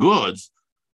 Trade in goods,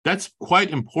 that's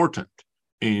quite important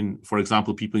in, for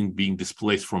example, people being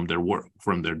displaced from their work,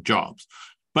 from their jobs.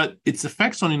 But its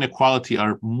effects on inequality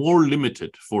are more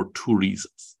limited for two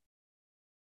reasons.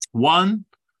 One,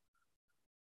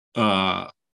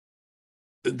 this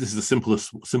is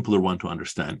the simpler one to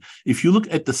understand. If you look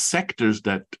at the sectors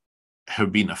that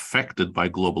have been affected by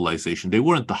globalization, they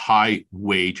weren't the high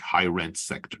wage, high rent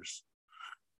sectors.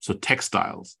 So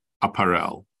textiles,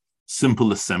 apparel,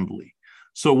 simple assembly.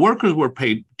 So workers were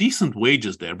paid decent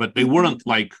wages there, but they weren't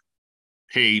like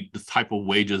paid the type of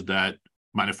wages that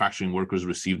manufacturing workers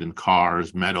received in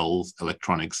cars, metals,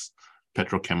 electronics,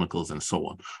 petrochemicals, and so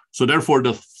on. So therefore,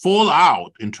 the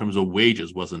fallout in terms of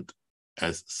wages wasn't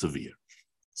as severe.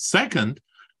 Second,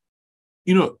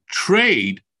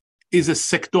 trade is a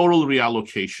sectoral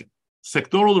reallocation.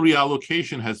 Sectoral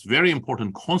reallocation has very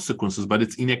important consequences, but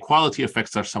its inequality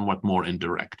effects are somewhat more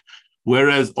indirect.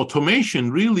 Whereas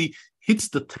automation really hits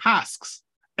the tasks,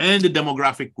 and the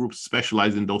demographic groups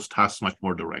specialize in those tasks much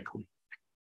more directly.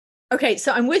 Okay,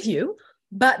 so I'm with you,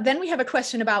 but then we have a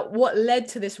question about what led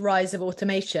to this rise of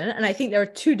automation. And I think there are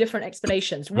two different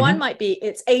explanations. One might be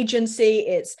its agency,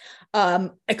 its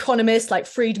economists like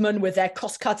Friedman with their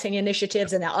cost-cutting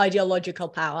initiatives and their ideological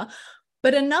power.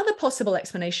 But another possible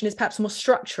explanation is perhaps more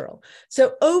structural.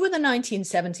 So over the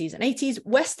 1970s and 80s,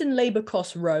 Western labor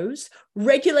costs rose,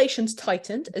 regulations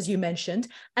tightened, as you mentioned,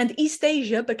 and East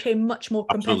Asia became much more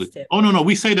competitive. Oh, no,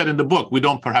 we say that in the book. We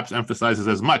don't perhaps emphasize it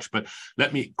as much, but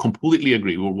let me completely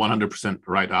agree. We're 100%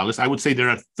 right, Alice. I would say there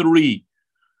are three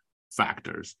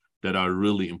factors that are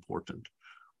really important.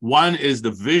 One is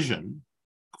the vision,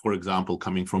 for example,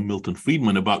 coming from Milton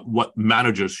Friedman about what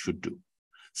managers should do.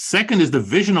 Second is the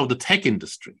vision of the tech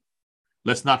industry.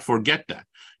 Let's not forget that.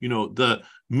 The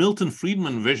Milton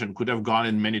Friedman vision could have gone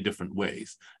in many different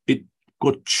ways. It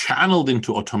got channeled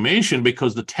into automation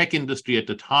because the tech industry at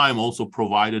the time also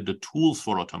provided the tools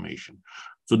for automation.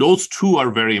 So those two are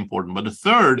very important. But the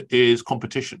third is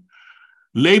competition.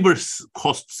 Labor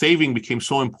cost saving became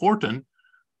so important,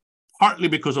 partly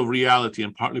because of reality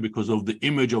and partly because of the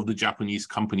image of the Japanese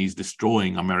companies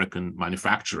destroying American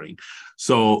manufacturing.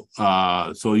 So,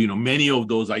 many of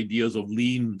those ideas of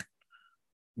lean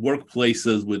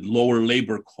workplaces with lower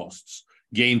labor costs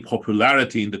gain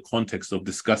popularity in the context of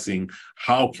discussing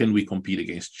how can we compete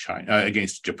against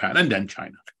against Japan and then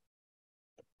China.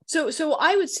 So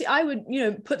I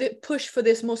would push for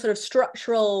this more sort of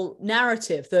structural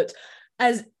narrative that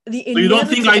as the So you don't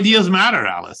think ideas matter,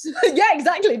 Alice? Yeah,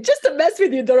 exactly. Just to mess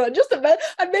with you, Daron.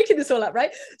 I'm making this all up,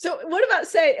 right? So what about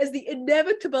saying as the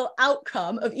inevitable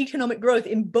outcome of economic growth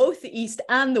in both the East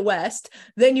and the West,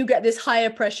 then you get this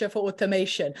higher pressure for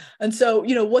automation. And so,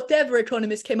 whatever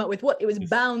economists came up with, it was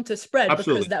bound to spread.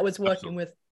 Absolutely. Because that was working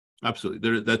with.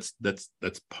 Absolutely.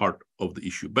 That's part of the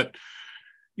issue. But,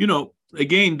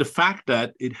 again, the fact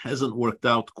that it hasn't worked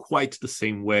out quite the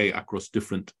same way across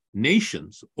different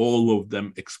nations, all of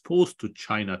them exposed to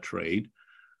China trade,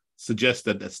 suggests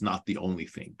that that's not the only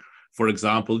thing. For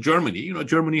example, Germany,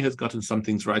 Germany has gotten some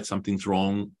things right, some things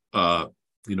wrong.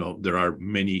 There are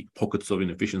many pockets of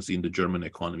inefficiency in the German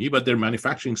economy, but their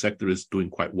manufacturing sector is doing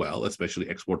quite well, especially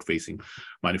export-facing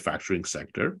manufacturing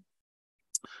sector.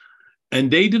 And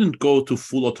they didn't go to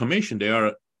full automation. They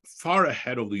are far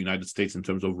ahead of the United States in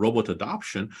terms of robot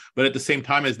adoption, but at the same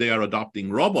time as they are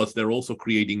adopting robots, they're also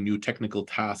creating new technical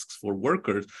tasks for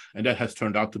workers, and that has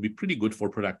turned out to be pretty good for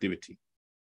productivity.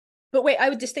 But wait, I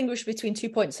would distinguish between 2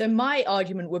 points. So my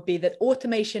argument would be that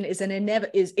automation is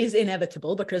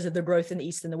inevitable because of the growth in the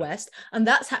East and the West, and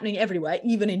that's happening everywhere,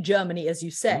 even in Germany, as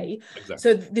you say. Exactly.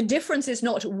 So the difference is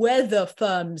not whether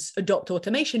firms adopt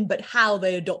automation, but how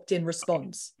they adopt in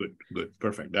response. Good,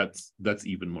 perfect. That's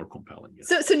even more compelling.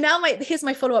 Yes. So now here's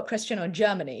my follow-up question on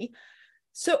Germany.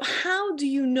 So how do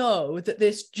you know that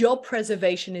this job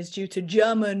preservation is due to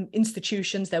German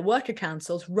institutions, their worker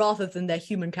councils, rather than their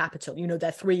human capital,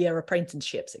 their 3-year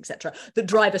apprenticeships, et cetera, that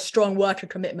drive a strong worker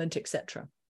commitment, et cetera?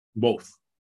 Both.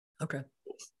 Okay.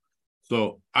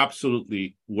 So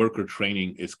absolutely, worker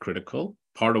training is critical.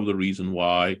 Part of the reason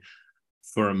why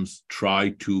firms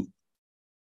try to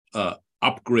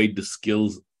upgrade the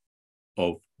skills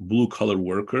of blue-collar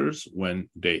workers when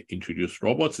they introduce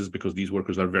robots is because these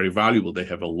workers are very valuable. They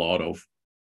have a lot of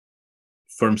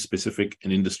firm-specific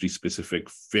and industry-specific,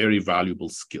 very valuable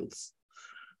skills.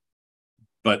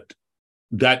 But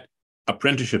that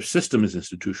apprenticeship system is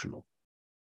institutional.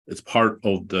 It's part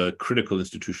of the critical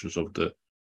institutions of the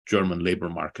German labor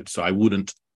market. So I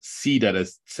wouldn't see that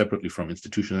as separately from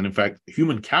institutions. And in fact,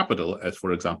 human capital, as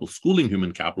for example, schooling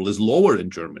human capital, is lower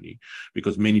in Germany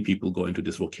because many people go into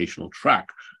this vocational track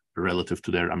relative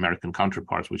to their American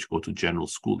counterparts, which go to general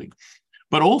schooling.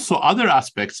 But also other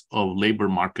aspects of labor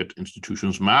market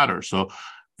institutions matter. So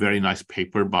very nice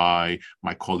paper by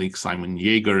my colleagues Simon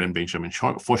Jaeger and Benjamin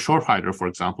Schorheider, for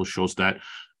example, shows that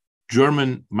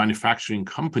German manufacturing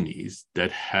companies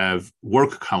that have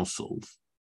work councils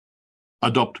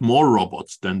adopt more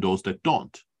robots than those that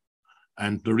don't.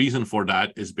 And the reason for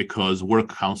that is because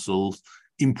work councils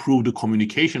improve the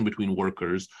communication between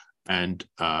workers and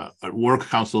work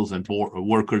councils and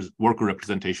worker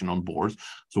representation on boards.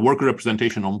 So worker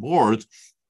representation on boards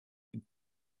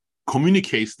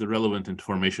communicates the relevant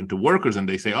information to workers, and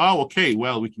they say, oh, okay,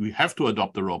 well, we have to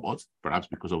adopt the robots, perhaps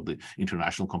because of the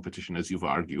international competition, as you've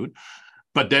argued.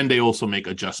 But then they also make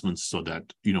adjustments so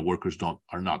that workers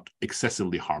are not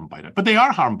excessively harmed by that. But they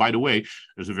are harmed, by the way.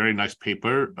 There's a very nice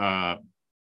paper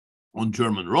on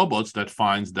German robots that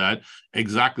finds that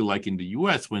exactly like in the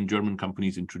US, when German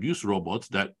companies introduce robots,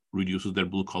 that reduces their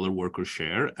blue-collar worker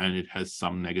share, and it has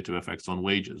some negative effects on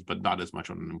wages, but not as much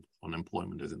on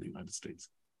employment as in the United States.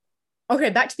 Okay,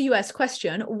 back to the US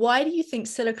question. Why do you think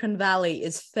Silicon Valley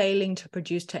is failing to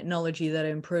produce technology that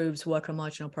improves worker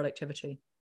marginal productivity?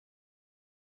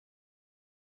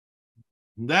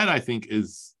 That, I think,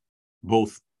 is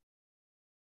both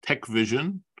tech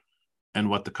vision and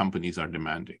what the companies are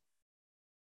demanding.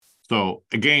 So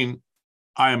again,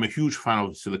 I am a huge fan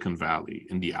of Silicon Valley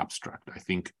in the abstract. I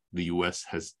think the US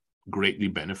has greatly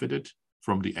benefited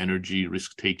from the energy,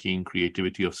 risk-taking,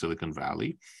 creativity of Silicon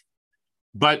Valley.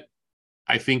 But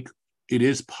I think it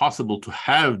is possible to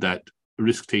have that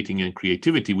risk-taking and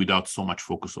creativity without so much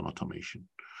focus on automation.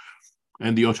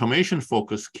 And the automation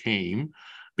focus came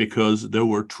because there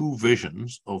were two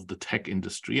visions of the tech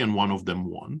industry, and one of them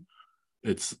won.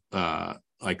 It's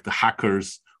like the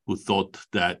hackers who thought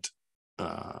that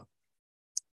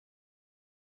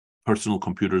personal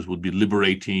computers would be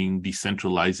liberating,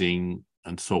 decentralizing,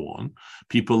 and so on.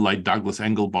 People like Douglas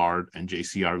Engelbart and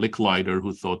JCR Licklider,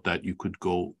 who thought that you could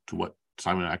go to what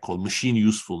Simon and I call machine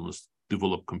usefulness,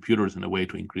 develop computers in a way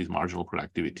to increase marginal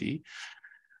productivity.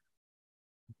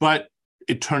 But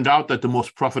it turned out that the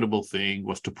most profitable thing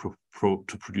was to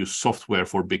produce software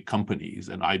for big companies,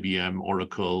 and IBM,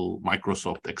 Oracle,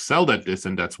 Microsoft excelled at this,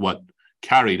 and that's what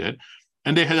carried it.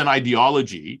 And they had an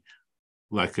ideology,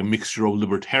 like a mixture of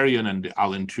libertarian and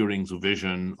Alan Turing's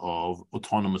vision of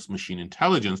autonomous machine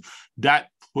intelligence, that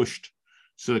pushed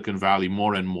Silicon Valley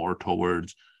more and more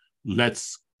towards,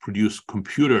 let's produce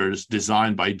computers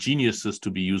designed by geniuses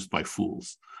to be used by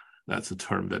fools. That's a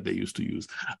term that they used to use.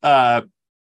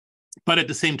 But at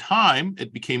the same time,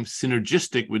 it became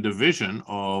synergistic with the vision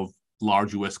of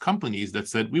large US companies that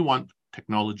said, we want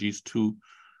technologies to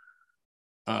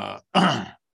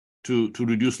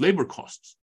reduce labor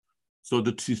costs. So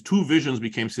these two visions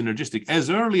became synergistic. As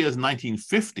early as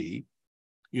 1950,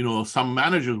 some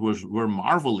managers were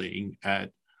marveling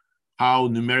at how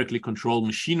numerically controlled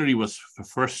machinery was the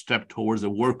first step towards a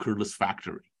workerless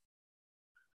factory.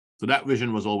 So that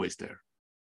vision was always there.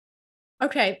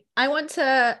 Okay, I want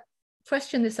to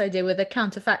question this idea with a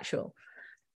counterfactual.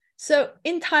 So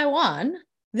in Taiwan,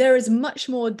 there is much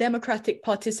more democratic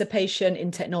participation in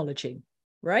technology,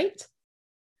 right?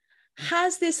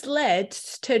 Has this led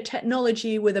to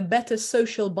technology with a better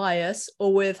social bias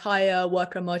or with higher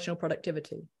worker marginal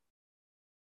productivity?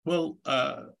 Well,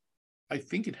 I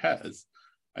think it has.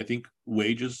 I think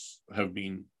wages have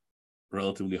been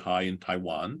relatively high in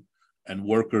Taiwan, and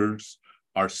workers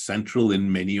are central in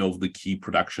many of the key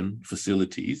production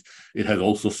facilities. It has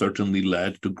also certainly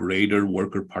led to greater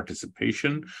worker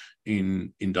participation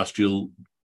in industrial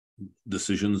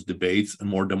decisions, debates, and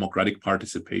more democratic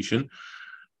participation.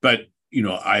 But,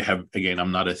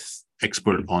 I'm not an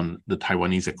expert on the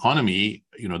Taiwanese economy,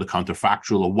 the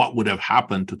counterfactual of what would have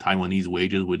happened to Taiwanese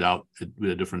wages with a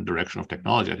different direction of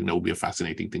technology. I think that would be a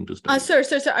fascinating thing to study. Sorry,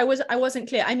 I wasn't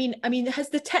clear. I mean, has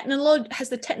the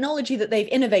technology that they've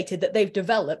innovated, that they've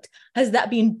developed, has that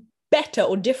been better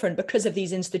or different because of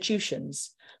these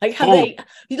institutions? Like,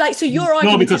 so your argument?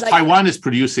 No, because Taiwan is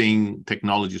producing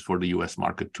technologies for the US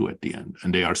market too at the end,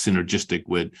 and they are synergistic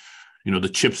with, the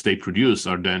chips they produce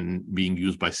are then being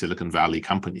used by Silicon Valley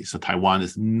companies. So Taiwan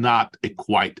is not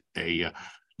quite a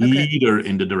leader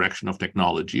in the direction of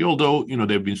technology, although,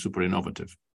 they've been super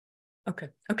innovative. Okay.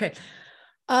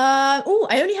 I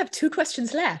only have 2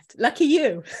 questions left. Lucky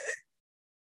you.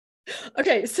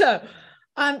 Okay, so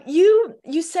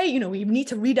you say, we need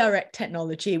to redirect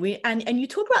technology. And you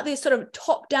talk about this sort of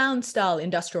top-down style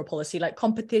industrial policy, like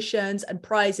competitions and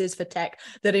prizes for tech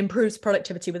that improves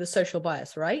productivity with a social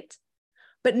bias, right?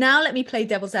 But now let me play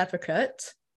devil's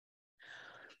advocate.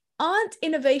 Aren't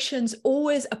innovations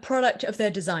always a product of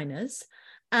their designers?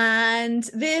 And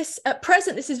this, at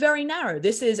present, this is very narrow.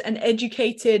 This is an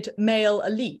educated male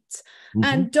elite. Mm-hmm.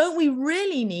 And don't we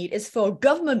really need is for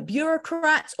government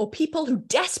bureaucrats or people who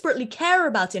desperately care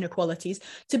about inequalities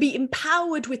to be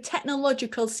empowered with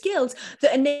technological skills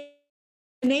that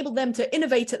enable them to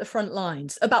innovate at the front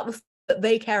lines about the that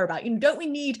they care about? Don't we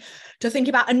need to think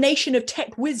about a nation of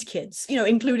tech whiz kids,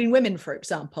 including women, for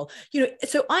example?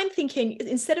 So I'm thinking,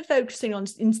 instead of focusing on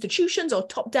institutions or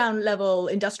top-down level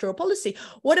industrial policy,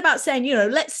 what about saying,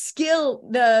 let's skill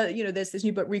there's this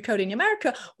new book, Recoding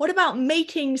America. What about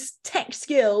making tech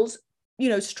skills,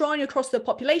 strong across the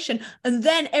population, and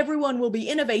then everyone will be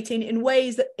innovating in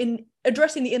ways that in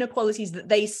addressing the inequalities that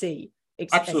they see.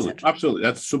 Absolutely.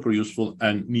 That's super useful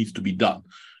and needs to be done.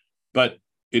 But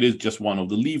it is just one of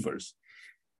the levers.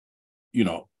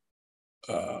 There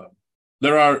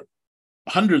are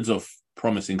hundreds of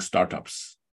promising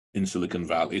startups in Silicon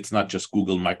Valley. It's not just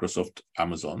Google, Microsoft,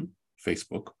 Amazon,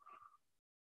 Facebook.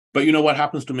 But what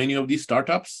happens to many of these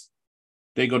startups?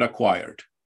 They got acquired.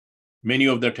 Many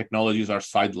of their technologies are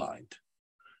sidelined.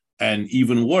 And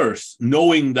even worse,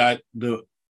 knowing that the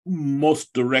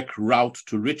most direct route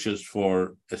to riches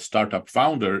for a startup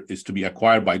founder is to be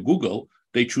acquired by Google,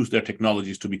 they choose their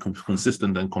technologies to be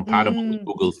consistent and compatible with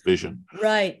Google's vision.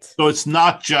 Right. So it's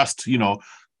not just, the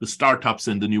startups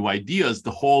and the new ideas,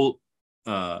 the whole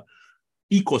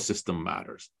ecosystem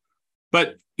matters.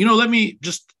 But, let me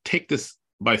just take this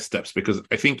by steps, because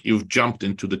I think you've jumped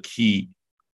into the key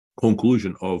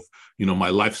conclusion of, my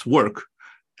life's work,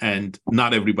 and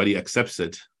not everybody accepts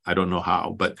it. I don't know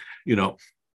how, but, the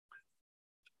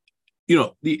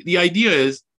idea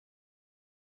is,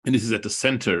 and this is at the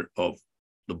center of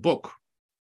the book,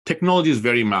 technology is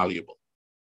very malleable.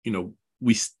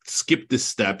 We skipped this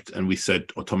step and we said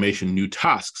automation, new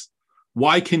tasks.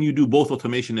 Why can you do both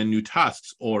automation and new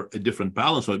tasks, or a different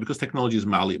balance of it? Because technology is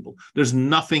malleable. There's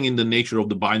nothing in the nature of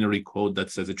the binary code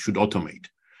that says it should automate.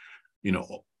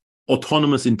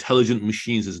 Autonomous intelligent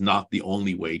machines is not the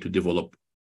only way to develop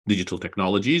digital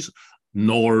technologies,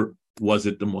 nor was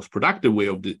it the most productive way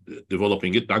of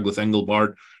developing it. Douglas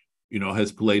Engelbart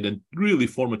has played a really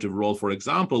formative role, for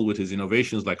example, with his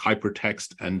innovations like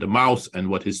hypertext and the mouse, and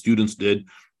what his students did,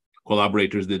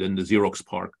 collaborators did in the Xerox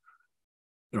PARC.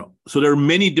 So there are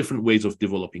many different ways of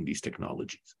developing these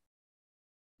technologies.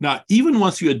 Now, even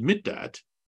once you admit that,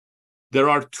 there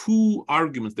are two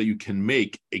arguments that you can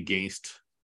make against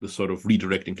the sort of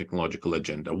redirecting technological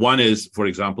agenda. One is, for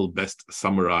example, best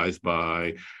summarized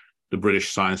by the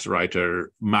British science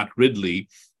writer Matt Ridley,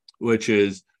 which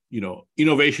is,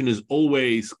 innovation is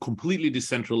always completely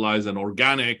decentralized and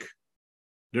organic.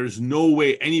 There's no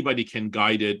way anybody can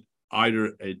guide it,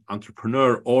 either an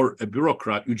entrepreneur or a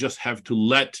bureaucrat. You just have to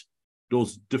let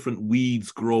those different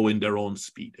weeds grow in their own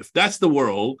speed. If that's the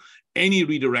world, any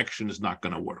redirection is not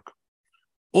going to work.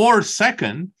 Or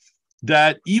second,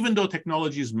 that even though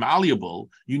technology is malleable,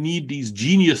 you need these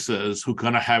geniuses who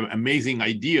kind of have amazing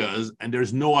ideas, and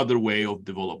there's no other way of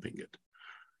developing it.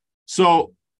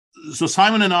 So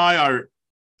Simon and I are,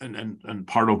 and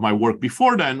part of my work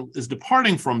before then is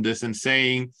departing from this and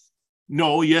saying,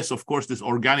 no, yes, of course, this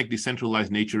organic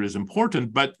decentralized nature is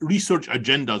important, but research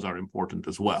agendas are important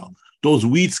as well. Those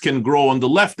weeds can grow on the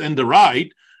left and the right,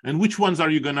 and which ones are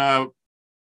you going to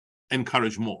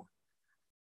encourage more?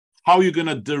 How are you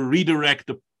going to redirect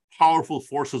the powerful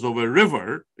forces of a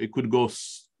river? It could go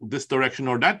this direction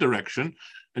or that direction,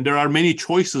 and there are many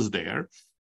choices there.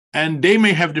 And they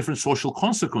may have different social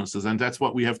consequences, and that's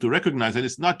what we have to recognize. And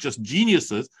it's not just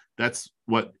geniuses, that's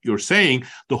what you're saying.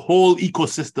 The whole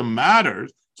ecosystem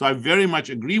matters. So I very much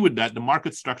agree with that. The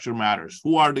market structure matters.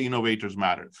 Who are the innovators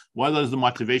matters. What is the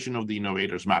motivation of the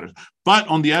innovators matters. But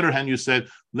on the other hand, you said,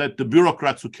 let the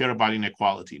bureaucrats who care about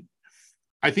inequality.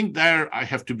 I think there I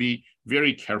have to be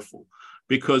very careful,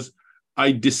 because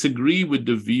I disagree with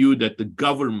the view that the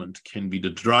government can be the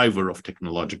driver of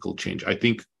technological change. I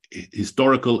think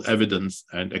historical evidence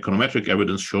and econometric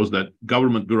evidence shows that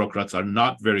government bureaucrats are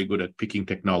not very good at picking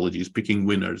technologies, picking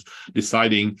winners,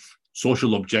 deciding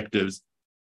social objectives.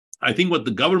 I think what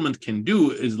the government can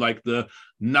do is like the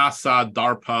NASA,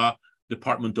 DARPA,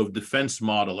 Department of Defense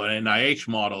model, or NIH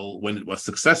model, when it was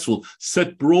successful,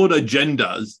 set broad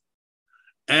agendas.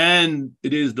 And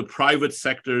it is the private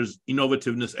sector's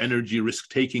innovativeness, energy,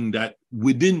 risk-taking that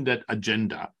within that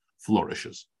agenda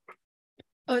flourishes.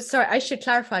 Oh, sorry, I should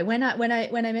clarify. When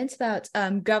I meant about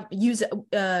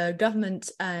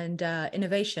government and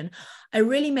innovation, I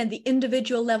really meant the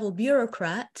individual level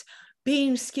bureaucrat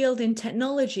being skilled in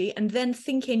technology and then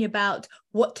thinking about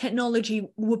what technology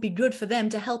would be good for them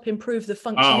to help improve the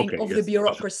functioning of the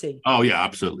bureaucracy. Oh, yeah,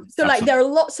 absolutely. So like there are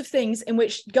lots of things in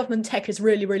which government tech is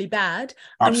really, really bad.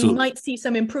 And we might see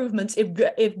some improvements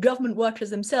if government workers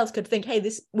themselves could think, hey,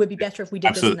 this would be better if we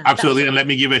did this and that. Absolutely. And let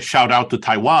me give a shout out to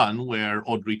Taiwan, where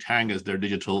Audrey Tang, as their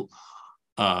digital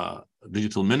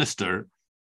minister,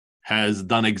 has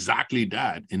done exactly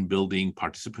that in building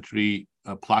participatory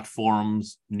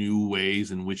platforms, new ways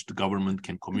in which the government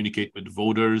can communicate with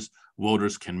voters.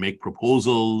 Voters can make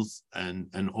proposals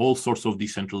and all sorts of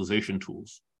decentralization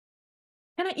tools.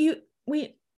 You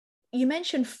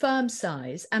mentioned firm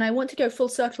size, and I want to go full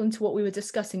circle into what we were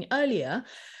discussing earlier.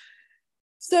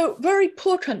 So very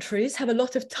poor countries have a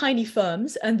lot of tiny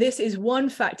firms, and this is one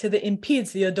factor that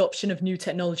impedes the adoption of new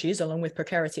technologies, along with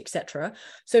precarity, etc.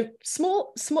 So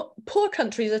small poor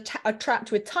countries are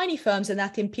trapped with tiny firms, and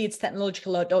that impedes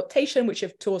technological adaptation, which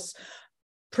of course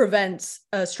prevents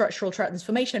structural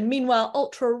transformation. Meanwhile,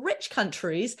 ultra-rich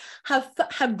countries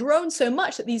have grown so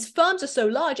much that these firms are so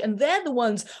large, and they're the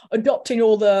ones adopting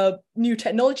all the new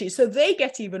technologies, so they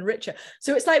get even richer.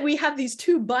 So it's like we have these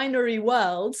two binary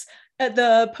worlds at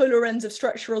the polar ends of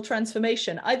structural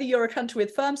transformation. Either you're a country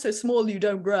with firms so small you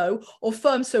don't grow, or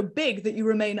firms so big that you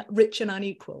remain rich and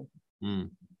unequal.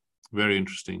 Very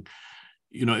interesting.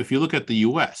 If you look at the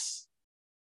US,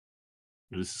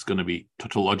 this is going to be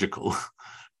tautological,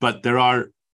 but there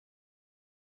are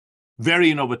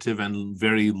very innovative and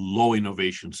very low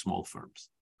innovation small firms.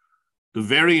 The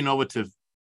very innovative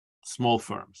small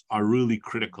firms are really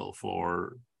critical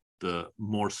for the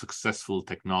more successful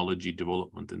technology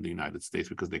development in the United States,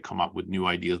 because they come up with new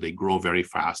ideas, they grow very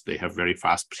fast, they have very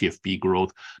fast CFP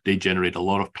growth, they generate a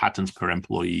lot of patents per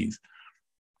employees.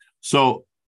 So,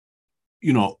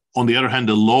 on the other hand,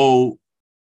 the low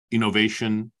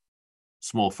innovation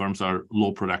small firms are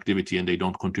low productivity and they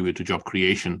don't contribute to job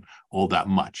creation all that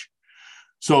much.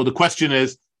 So the question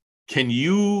is, can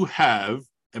you have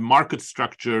a market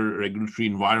structure, regulatory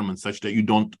environment such that you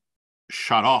don't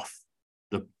shut off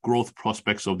the growth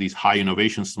prospects of these high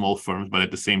innovation small firms, but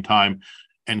at the same time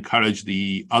encourage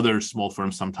the other small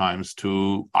firms sometimes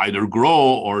to either grow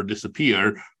or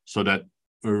disappear, so that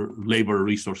labor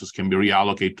resources can be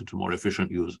reallocated to more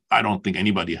efficient use. I don't think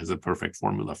anybody has a perfect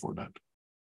formula for that.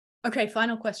 Okay,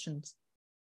 final questions.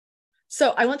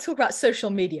 So I want to talk about social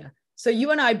media. So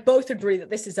you and I both agree that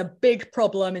this is a big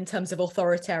problem in terms of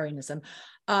authoritarianism,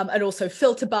 and also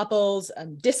filter bubbles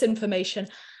and disinformation.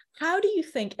 How do you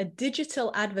think a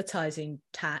digital advertising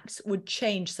tax would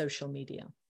change social media?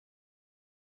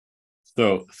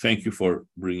 So thank you for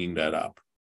bringing that up.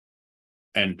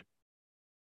 And,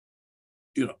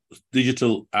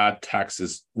 digital ad tax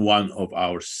is one of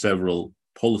our several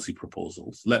policy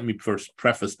proposals. Let me first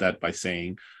preface that by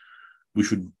saying we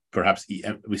should perhaps,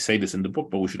 we say this in the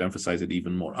book, but we should emphasize it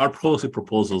even more. Our policy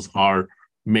proposals are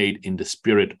made in the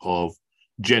spirit of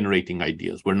generating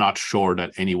ideas. We're not sure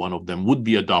that any one of them would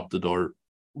be adopted or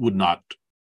would not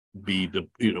be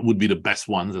would be the best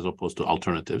ones as opposed to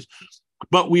alternatives.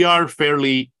 But we are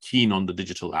fairly keen on the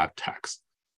digital ad tax.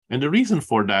 And the reason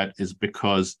for that is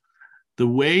because the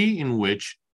way in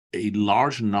which a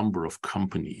large number of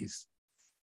companies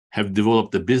have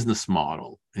developed a business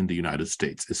model in the United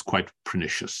States is quite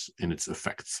pernicious in its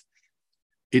effects.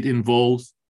 It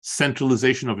involves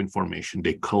centralization of information.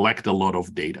 They collect a lot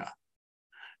of data,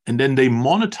 and then they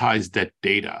monetize that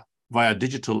data via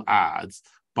digital ads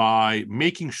by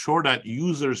making sure that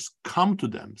users come to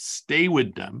them, stay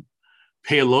with them,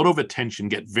 pay a lot of attention,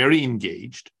 get very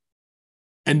engaged.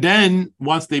 And then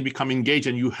once they become engaged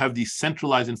and you have these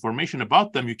centralized information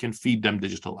about them, you can feed them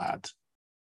digital ads.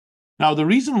 Now, the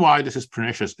reason why this is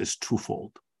pernicious is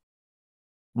twofold.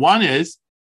 One is,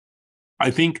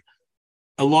 I think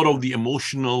a lot of the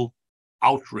emotional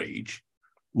outrage,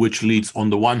 which leads on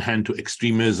the one hand to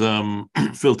extremism,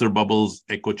 filter bubbles,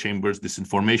 echo chambers,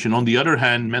 disinformation. On the other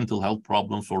hand, mental health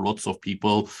problems for lots of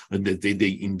people,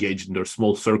 they engage in their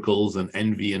small circles and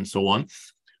envy and so on.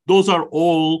 Those are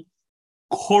all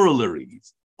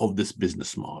corollaries of this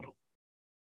business model.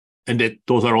 And that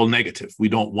those are all negative. We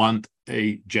don't want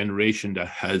a generation that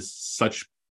has such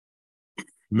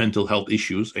mental health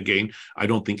issues. Again, I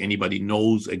don't think anybody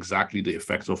knows exactly the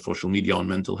effects of social media on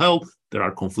mental health. There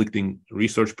are conflicting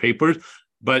research papers,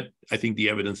 but I think the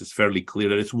evidence is fairly clear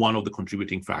that it's one of the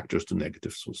contributing factors to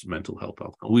negative mental health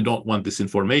outcome. We don't want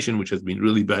disinformation, which has been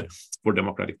really bad for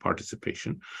democratic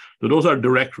participation. So those are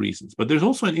direct reasons, but there's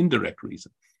also an indirect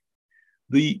reason.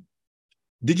 The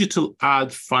digital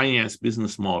ad finance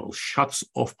business model shuts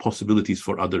off possibilities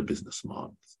for other business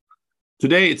models.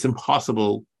 Today, it's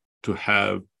impossible to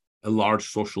have a large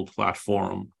social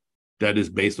platform that is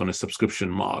based on a subscription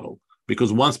model,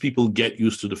 because once people get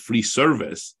used to the free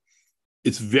service,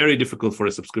 it's very difficult for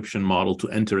a subscription model to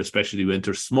enter, especially you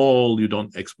enter small, you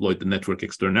don't exploit the network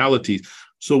externalities.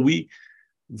 So we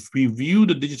view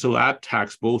the digital ad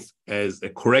tax both as a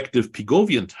corrective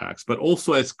Pigovian tax, but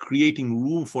also as creating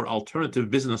room for alternative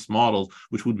business models,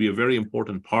 which would be a very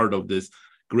important part of this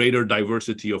greater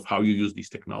diversity of how you use these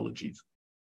technologies.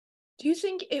 Do you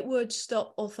think it would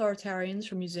stop authoritarians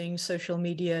from using social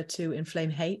media to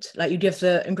inflame hate? Like you give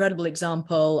the incredible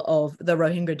example of the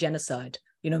Rohingya genocide,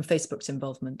 Facebook's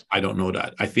involvement. I don't know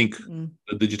that. I think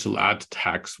the digital ad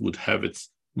tax would have its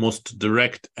most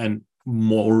direct and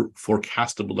more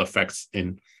forecastable effects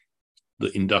in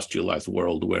the industrialized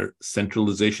world, where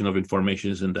centralization of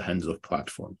information is in the hands of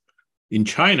platforms. In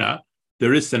China,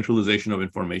 there is centralization of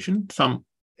information, some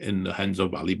in the hands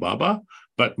of Alibaba,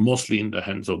 but mostly in the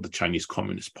hands of the Chinese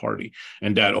Communist Party.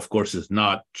 And that, of course, is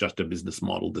not just a business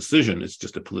model decision, it's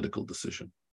just a political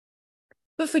decision.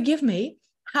 But forgive me,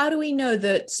 how do we know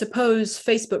that, suppose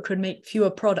Facebook could make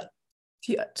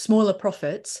smaller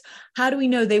profits, how do we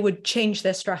know they would change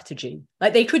their strategy?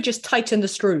 Like they could just tighten the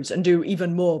screws and do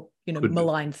even more,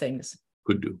 malign things.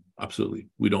 Could do, absolutely.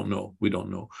 We don't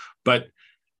know. But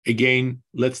again,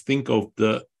 let's think of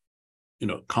the,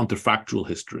 counterfactual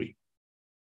history.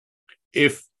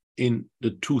 If in the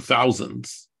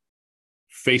 2000s,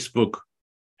 Facebook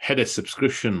had a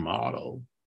subscription model,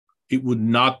 it would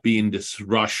not be in this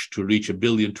rush to reach 1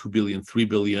 billion, 2 billion, 3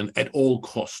 billion at all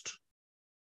cost.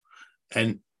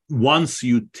 And once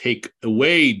you take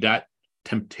away that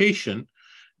temptation,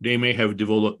 they may have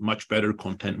developed much better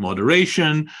content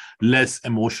moderation, less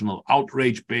emotional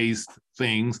outrage-based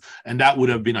things, and that would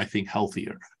have been, I think,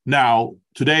 healthier. Now,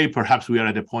 today, perhaps we are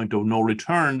at a point of no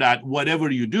return that whatever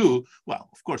you do, well,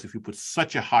 of course, if you put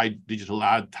such a high digital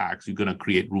ad tax, you're going to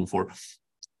create room for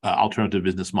alternative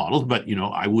business models. But,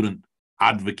 I wouldn't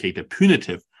advocate a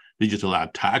punitive digital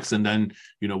ad tax. And then,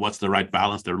 what's the right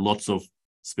balance? There are lots of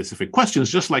specific questions,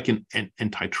 just like in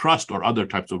antitrust or other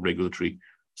types of regulatory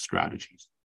strategies.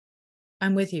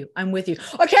 I'm with you.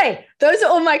 Okay, those are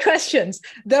all my questions.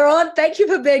 Daron, thank you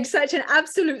for being such an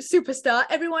absolute superstar.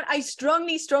 Everyone, I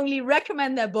strongly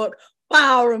recommend their book,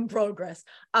 Power and Progress.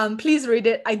 Please read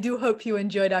it. I do hope you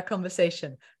enjoyed our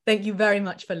conversation. Thank you very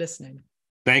much for listening.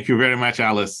 Thank you very much,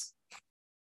 Alice.